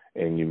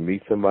 And you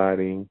meet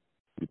somebody,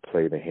 you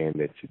play the hand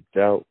that you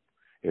dealt.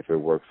 If it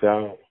works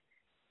out,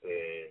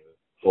 and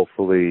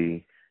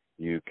hopefully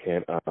you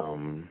can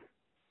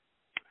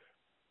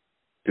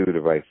do the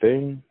right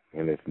thing.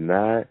 And if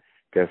not,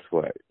 guess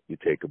what? You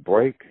take a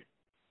break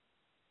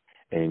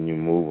and you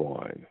move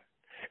on.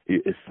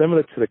 It's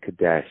similar to the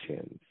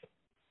Kardashians.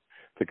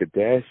 The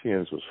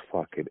Kardashians was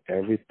fucking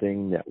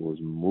everything that was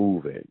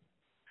moving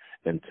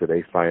until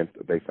they found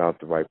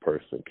the right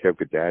person. Kim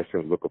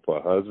Kardashian was looking for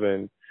a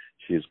husband.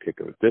 She was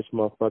kicking with this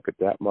motherfucker,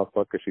 that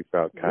motherfucker. She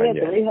found Kanye.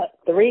 Yeah,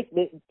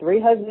 three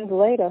husbands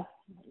later.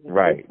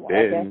 Right.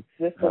 Then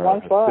this the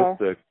one for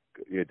her.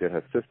 Then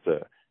her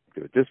sister,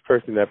 this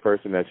person,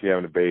 that she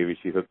having a baby,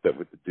 she hooked up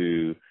with the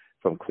dude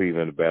from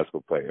Cleveland, the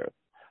basketball player.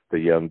 The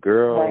young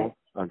girl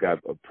got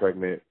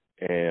pregnant,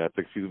 and I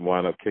think she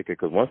wound up kicking,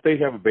 because once they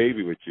have a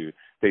baby with you,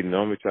 they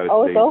normally try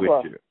to stay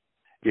with you.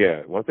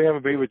 Yeah, once they have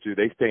a baby with you,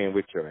 they staying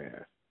with your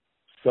ass.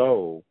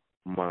 So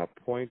my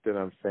point that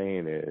I'm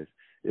saying is,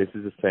 this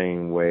is the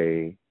same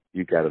way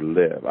you got to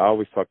live. I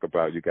always talk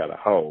about you got to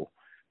hoe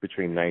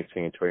between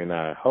 19 and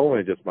 29.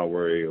 Hoeing is just my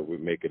word of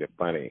making it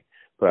funny.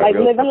 But like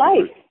living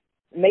life,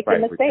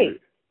 making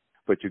mistakes.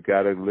 But you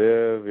got to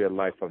live your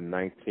life from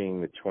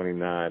 19 to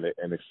 29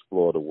 and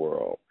explore the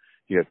world.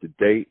 You have to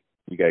date.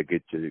 You got to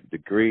get your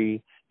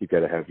degree. You got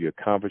to have your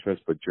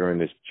accomplishments. But during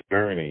this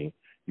journey,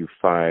 you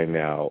find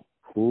out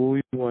who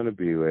you want to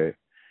be with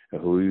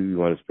and who you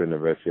want to spend the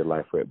rest of your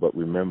life with. But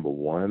remember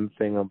one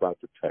thing I'm about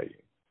to tell you.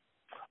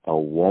 A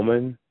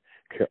woman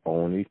can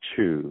only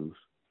choose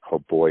her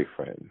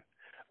boyfriend.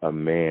 A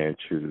man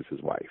chooses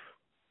his wife.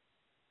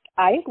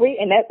 I agree,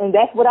 and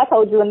that's what I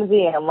told you in the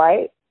DM,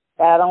 right?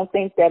 I don't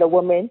think that a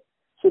woman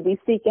should be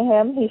seeking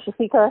him. He should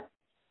seek her.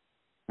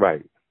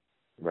 Right.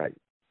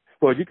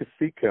 Well, you could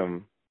seek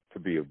him to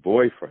be a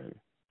boyfriend.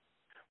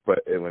 But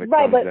when it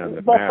right, comes down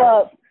to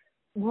marriage.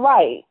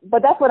 Right,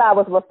 but that's what I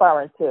was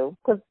referring to,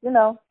 because,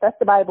 that's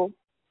the Bible.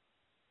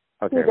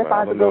 Okay, well,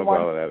 I don't know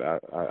about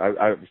that.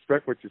 I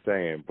respect what you're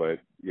saying, but,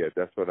 yeah,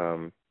 that's what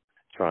I'm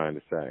trying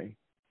to say.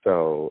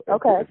 So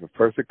if a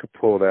person could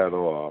pull that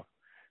off,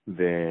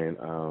 then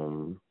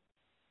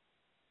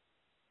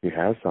you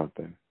have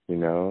something,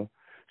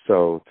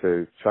 So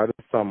to try to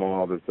sum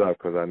all this up,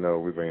 because I know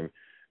we've been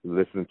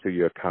listening to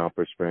your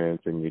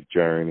accomplishments and your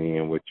journey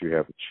and what you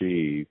have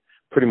achieved,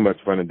 pretty much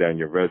running down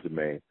your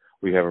resume,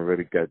 we haven't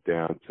really got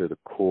down to the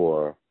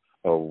core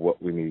of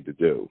what we need to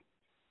do.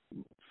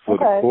 So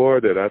the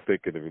core that I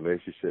think in a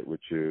relationship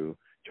with you,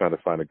 trying to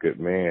find a good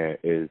man,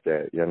 is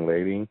that, young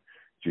lady,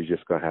 you're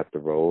just going to have to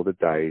roll the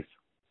dice,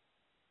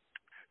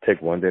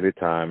 take one day at a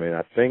time. And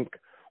I think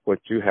what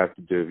you have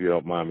to do, if you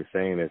don't mind me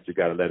saying this, you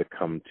got to let it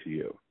come to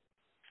you.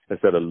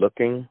 Instead of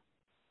looking,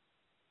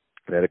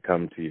 let it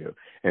come to you.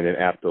 And then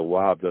after a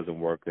while, it doesn't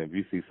work. Then if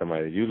you see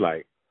somebody that you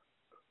like,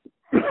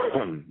 you're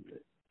going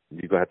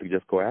to have to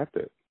just go after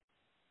it.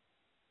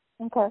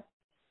 Okay.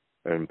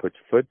 And put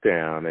your foot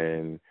down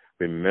and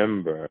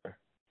remember,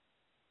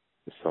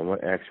 if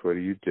someone asks what do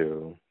you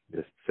do,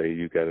 just say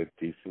you got a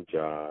decent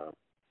job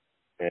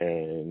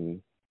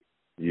and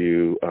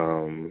you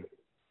are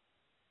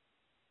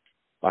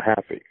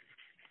happy.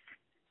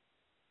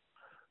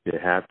 You're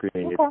happy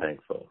and you're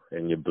thankful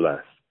and you're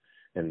blessed.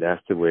 And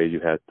that's the way you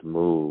have to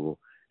move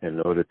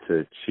in order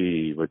to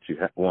achieve what you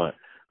want.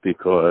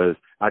 Because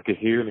I can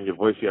hear it in your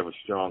voice, you have a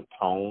strong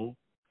tone.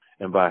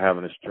 And by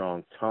having a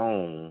strong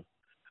tone,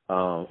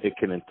 it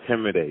can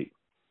intimidate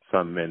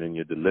some men in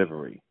your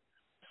delivery.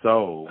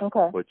 So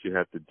what you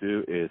have to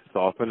do is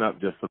soften up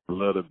just a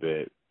little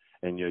bit.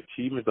 And your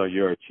achievements are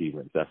your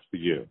achievements. That's for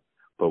you.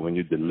 But when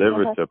you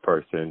deliver to a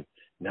person,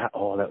 not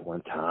all at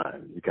one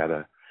time. You got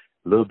a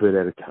little bit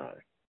at a time.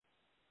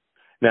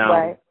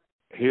 Now,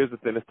 here's the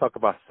thing. Let's talk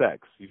about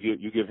sex.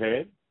 You give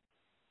head?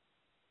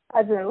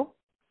 I do.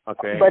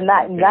 Okay. But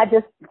not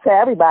just to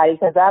everybody,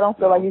 because I don't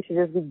feel like you should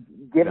just be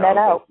giving that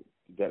out.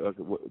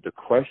 The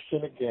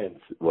question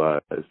again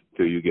was,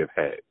 do you give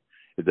head?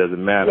 It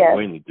doesn't matter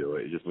when you do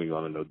it. It's just we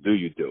want to know, do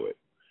you do it?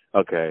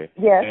 Okay.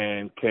 Yes.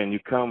 And can you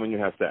come when you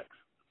have sex?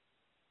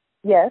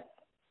 Yes.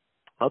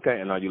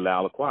 Okay. And are you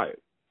loud or quiet?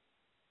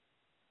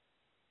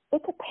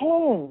 It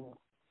depends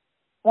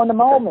on the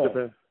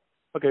moment.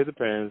 Okay, it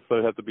depends. So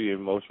it has to be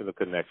emotional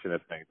connection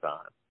at the same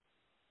time.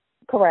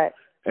 Correct.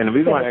 And the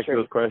reason why I ask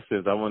those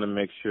questions, I want to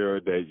make sure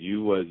that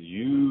you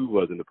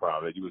wasn't the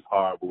problem, that you was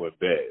horrible in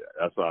bed.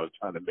 That's why I was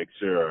trying to make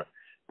sure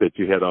that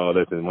you had all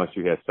this, and once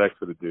you had sex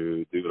with a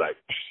dude like,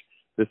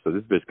 this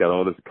bitch got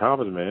all this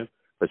accomplishment,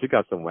 but she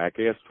got some whack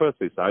ass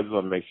pussy. So I just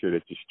want to make sure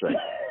that you're straight.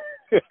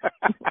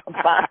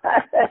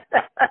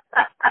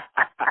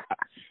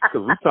 Because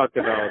we're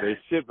talking all this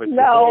shit, but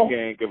your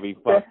game can be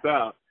fucked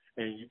up.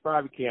 And you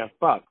probably can't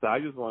fuck, so I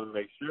just want to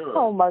make sure.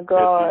 Oh my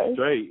God! That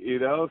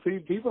you're straight, See,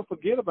 people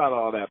forget about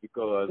all that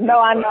because. No,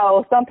 I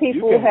know some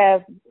people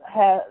have.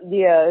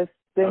 Yeah, it's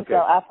been so.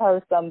 I've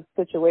heard some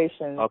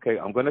situations. Okay,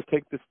 I'm going to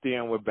take the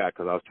steering wheel back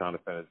because I was trying to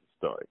finish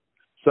the story.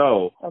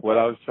 So what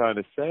I was trying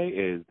to say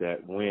is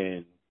that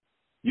when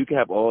you can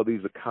have all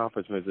these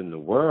accomplishments in the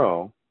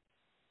world,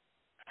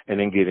 and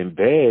then get in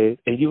bed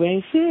and you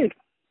ain't shit.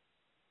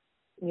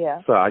 Yeah.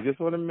 So I just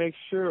want to make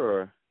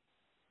sure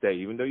that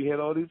even though you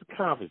had all these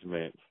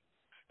accomplishments,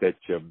 that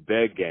your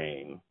bed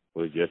game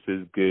was just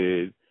as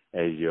good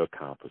as your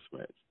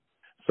accomplishments.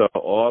 So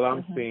all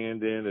I'm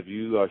saying then, if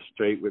you are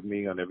straight with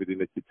me on everything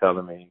that you're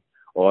telling me,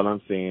 all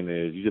I'm saying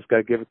is you just got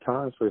to give it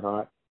time,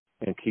 sweetheart,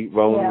 and keep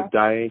rolling the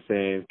dice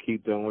and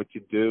keep doing what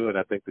you do. And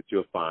I think that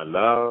you'll find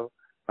love.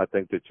 I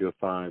think that you'll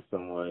find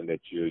someone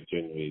that you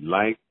genuinely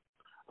like.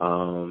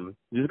 You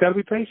just got to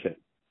be patient.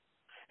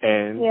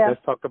 And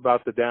let's talk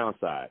about the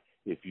downside.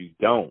 If you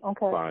don't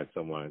find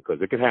someone,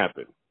 because it can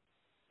happen.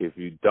 If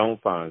you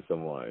don't find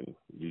someone,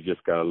 you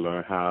just got to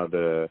learn how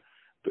to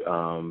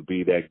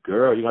be that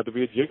girl. You have to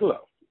be a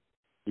gigolo.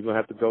 You're going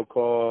to have to go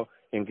call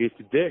and get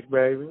your dick,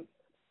 baby.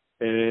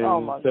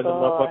 And send the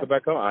motherfucker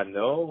back home. I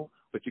know,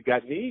 but you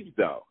got needs,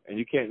 though. And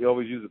you can't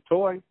always use a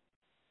toy.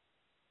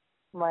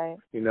 Right.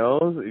 You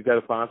know, you got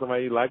to find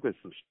somebody you like with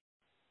some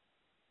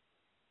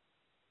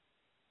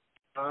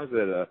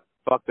that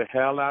fuck the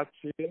hell out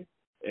you.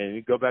 And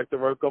you go back to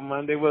work on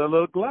Monday with a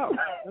little glow.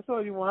 That's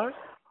all you want.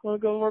 You want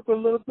to go work with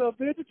a little glow?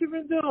 Bitch, what you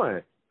been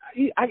doing?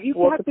 You got the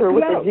glow.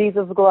 With the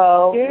Jesus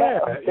glow. Yeah,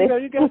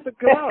 you got the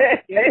glow.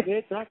 Yeah,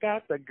 bitch, I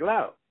got the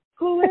glow.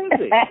 Who is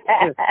it?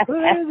 Who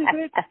is it,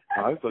 bitch?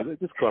 Oh, so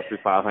this cost me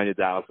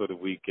 $500 for the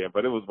weekend,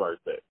 but it was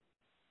worth it.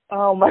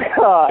 Oh, my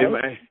God.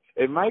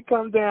 It might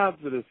come down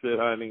to this shit,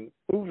 honey.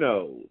 Who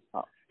knows?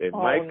 It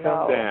might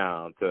come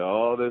down to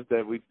all this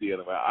that we're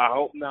dealing with. I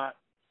hope not.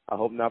 I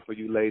hope not for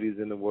you ladies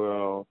in the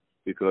world,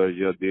 because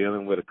you're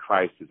dealing with a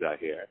crisis out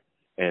here.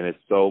 And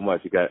it's so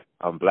much. You got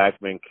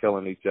black men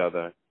killing each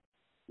other.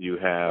 You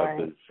have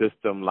the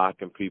system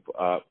locking people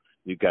up.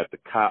 You got the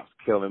cops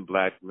killing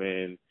black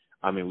men.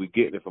 I mean, we're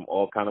getting it from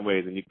all kind of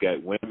ways. And you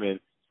got women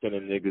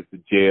sending niggas to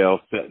jail,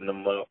 setting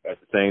them up at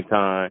the same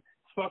time.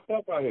 It's fucked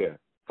up out here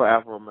for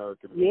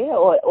Afro-American people. Yeah,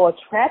 or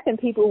trapping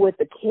people with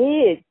the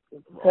kids.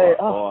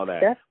 All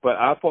that. But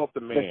I fault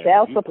the man. The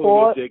child you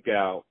support. pull your dick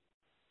out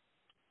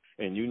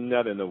and you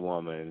nutting a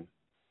woman,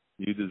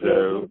 you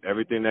deserve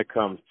everything that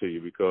comes to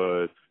you,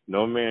 because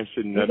no man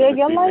should nut in a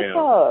your female. life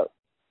up.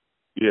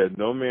 Yeah,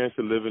 no man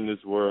should live in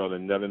this world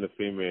and nut in a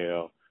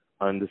female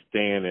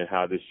understanding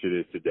how this shit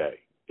is today.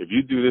 If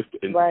you do this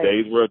in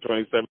today's world,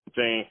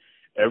 2017,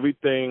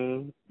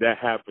 everything that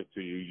happened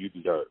to you, you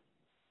deserve.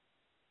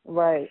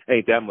 Right.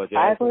 Ain't that much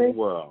ass in the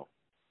world.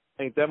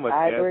 Ain't that much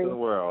ass in the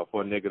world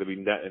for a nigga to be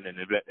nutting and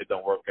it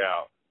don't work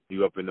out.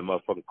 You up in the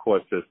motherfucking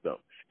court system.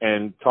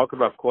 And talking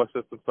about court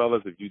system,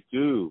 fellas, if you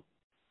do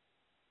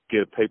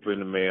get a paper in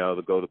the mail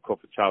to go to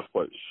court for child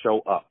support,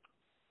 show up.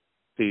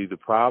 See, the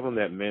problem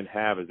that men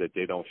have is that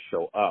they don't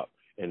show up,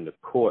 and the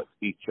courts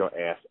eat your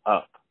ass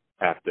up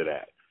after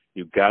that.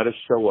 You got to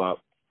show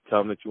up, tell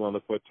them that you want to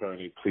look for an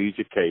attorney, plead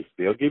your case.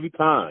 They'll give you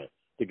time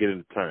to get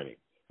an attorney.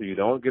 If you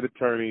don't get an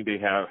attorney, they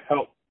have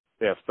help.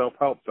 They have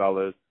self-help,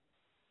 fellas,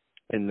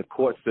 in the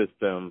court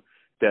system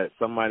that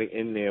somebody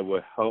in there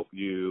will help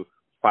you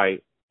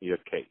fight your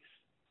case.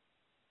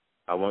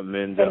 I want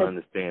men to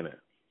understand it.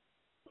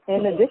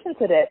 In addition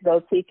to that,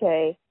 though,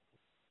 TK,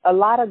 a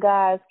lot of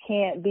guys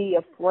can't be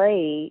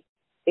afraid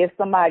if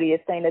somebody is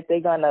saying that they're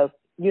going to,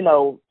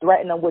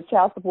 threaten them with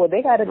child support.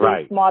 They got to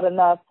be smart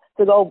enough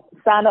to go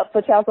sign up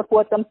for child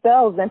support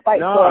themselves and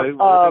fight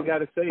for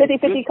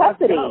 50-50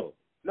 custody.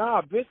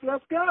 Nah, bitch,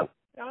 let's go.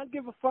 I don't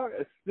give a fuck.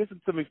 Listen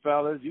to me,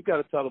 fellas. You got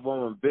to tell a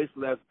woman, bitch,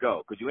 let's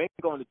go, because you ain't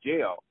going to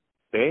jail.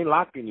 They ain't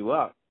locking you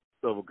up.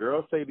 So if a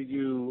girl say to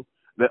you,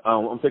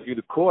 I'm taking you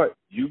to court,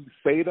 you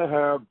say to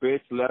her,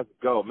 bitch, let's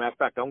go. Matter of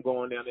fact, I'm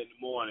going down in the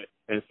morning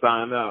and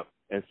sign up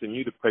and send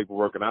you the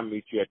paperwork, and I'll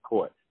meet you at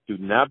court. Do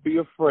not be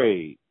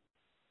afraid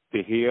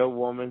to hear a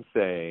woman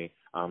say,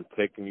 I'm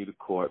taking you to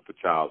court for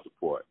child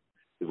support.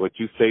 What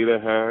you say to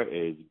her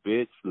is,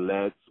 bitch,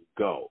 let's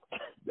go.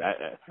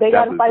 They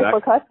got to fight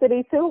for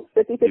custody, too,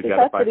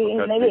 50-50 custody,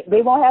 and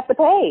they won't have to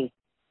pay.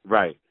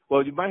 Right.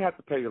 Well, you might have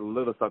to pay a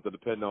little something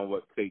depending on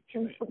what state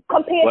you're in.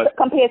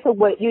 Compared to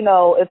what,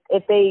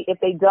 if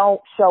they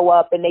don't show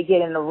up and they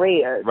get in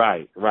arrears.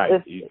 Right.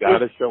 You got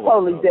to show up.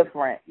 Totally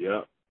different.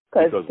 Yeah.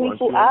 Because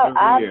people,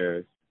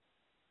 once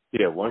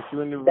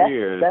you're in the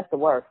arrears, that's the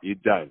worst. You're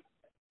done.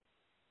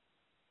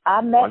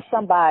 I met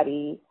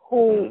somebody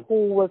who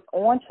was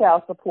on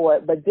child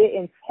support but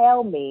didn't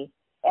tell me,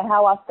 and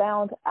how I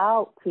found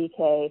out,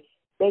 TK,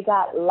 they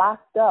got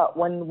locked up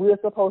when we were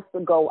supposed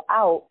to go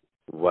out.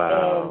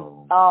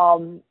 Wow.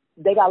 And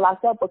they got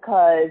locked up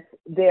because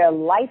their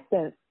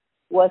license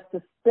was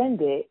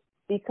suspended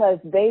because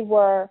they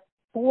were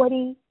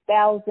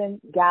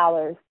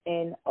 $40,000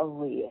 in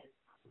arrears.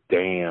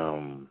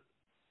 Damn.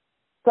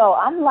 So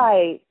I'm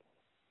like,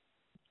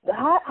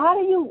 how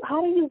do you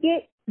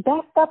get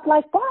backed up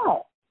like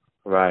that?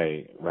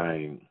 Right.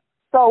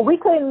 So we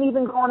couldn't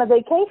even go on a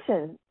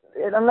vacation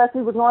unless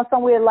we was going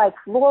somewhere like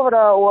Florida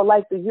or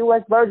like the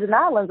U.S. Virgin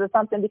Islands or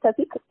something, because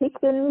he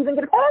couldn't even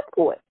get a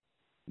passport.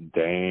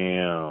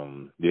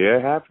 Damn. Yeah,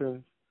 it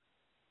happens.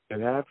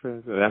 And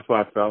that's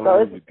why I felt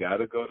like you got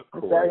to go to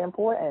court. It's very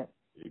important.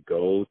 You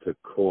go to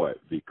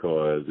court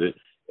because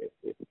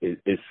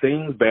it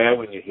seems bad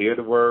when you hear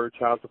the word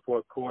child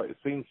support court. It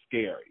seems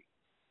scary.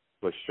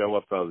 But show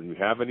up, fellas. If you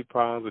have any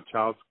problems with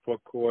child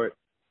support court,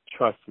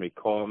 trust me,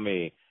 call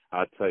me.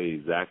 I'll tell you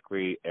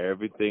exactly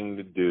everything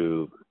to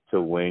do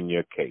to win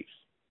your case.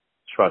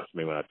 Trust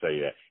me when I tell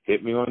you that.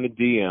 Hit me on the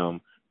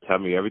DM. Tell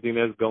me everything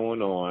that's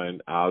going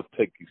on. I'll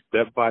take you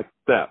step by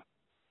step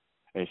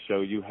and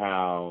show you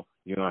how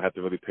you don't have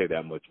to really pay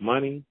that much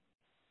money,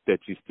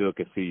 that you still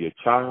can see your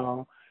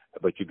child,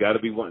 but you got to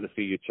be wanting to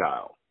see your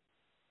child.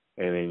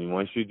 And then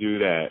once you do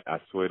that, I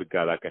swear to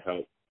God, I can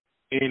help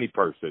any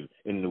person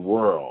in the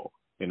world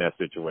in that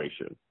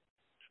situation.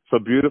 So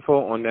beautiful.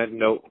 On that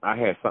note, I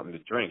had something to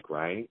drink,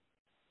 right?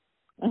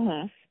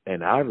 Mm-hmm.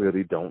 And I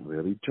really don't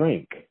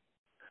drink.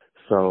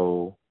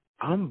 So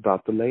I'm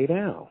about to lay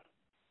down.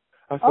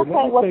 I said, okay,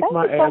 well, thank you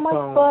so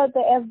much for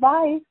the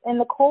advice and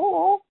the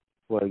call.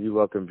 Well, you're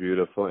welcome,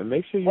 beautiful. And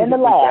make sure you get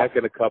back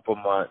in a couple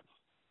months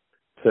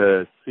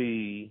to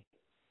see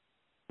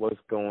what's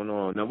going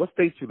on. Now, what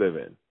state you live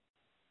in?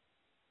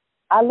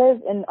 I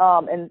live in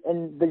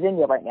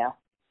Virginia right now.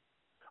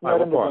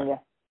 Northern Virginia.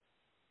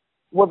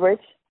 Woodbridge.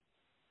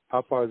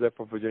 How far is that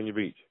from Virginia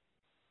Beach?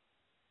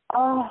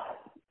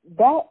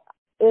 That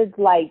is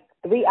like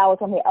 3 hours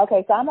from here.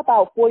 Okay, so I'm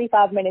about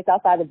 45 minutes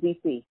outside of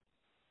D.C.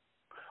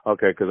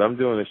 Okay, because I'm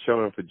doing a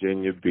show in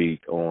Virginia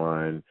Beach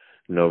on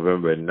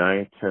November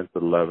 9th, 10th,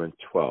 11th,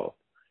 12th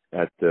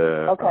at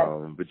the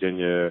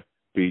Virginia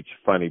Beach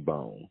Funny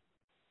Bone.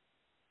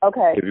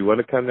 Okay. If you want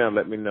to come down,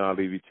 let me know. I'll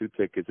leave you 2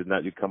 tickets. If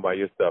not, you come by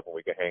yourself and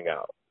we can hang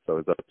out. So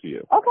it's up to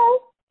you. Okay.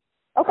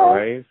 All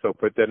right? So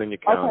put that in your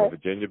calendar. Okay.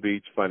 Virginia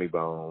Beach Funny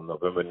Bone,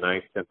 November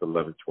 9th, 10th,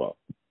 11th, 12th.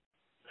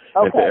 Okay.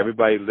 And to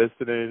everybody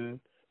listening,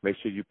 make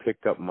sure you pick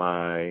up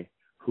my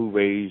Who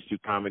Raised You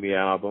comedy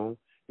album.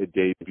 It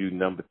debuted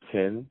number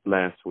 10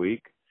 last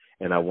week.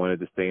 and I wanted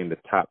to stay in the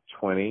top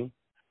 20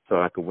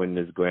 so I could win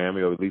this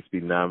Grammy or at least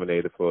be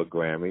nominated for a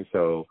Grammy.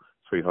 So,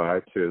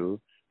 sweetheart, too,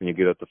 when you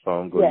get off the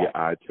phone, go to your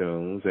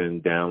iTunes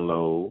and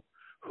download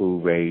Who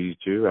Raised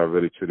You. I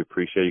really, truly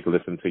appreciate it. You can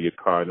listen to your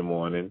car in the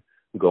morning,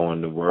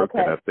 going to work,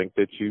 and I think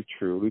that you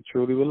truly,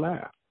 truly will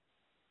laugh.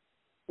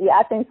 Yeah,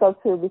 I think so,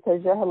 too,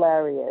 because you're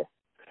hilarious.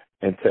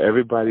 And to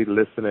everybody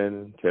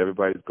listening, to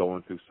everybody who's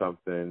going through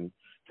something,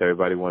 to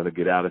everybody wanting to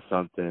get out of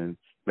something,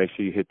 make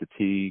sure you hit the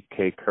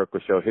TK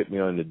Kirkland Show. Hit me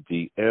on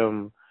the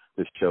DM,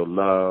 the show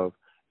love,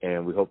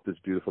 and we hope this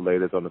beautiful lady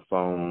that's on the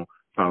phone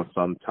found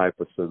some type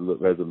of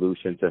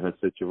resolution to her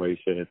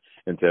situation.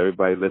 And to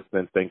everybody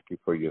listening, thank you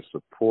for your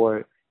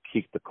support.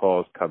 Keep the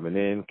calls coming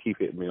in. Keep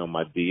hitting me on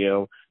my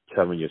DM.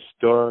 Tell me your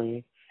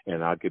story,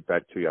 and I'll get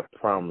back to you. I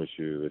promise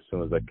you as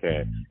soon as I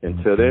can.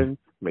 Until then,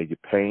 may your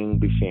pain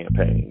be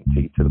champagne.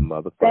 Tea to the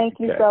motherfucker. Thank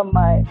you so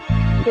much.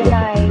 Good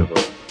night.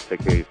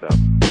 Take care of yourself.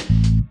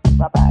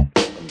 Bye-bye.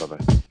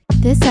 Bye-bye.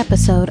 This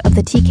episode of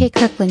the TK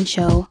Kirkland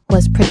Show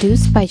was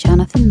produced by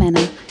Jonathan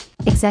Mena,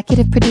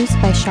 executive produced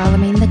by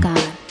Charlemagne the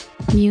God,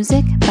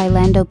 music by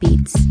Lando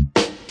Beats.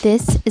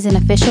 This is an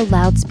official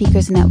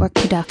Loudspeakers Network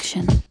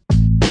production.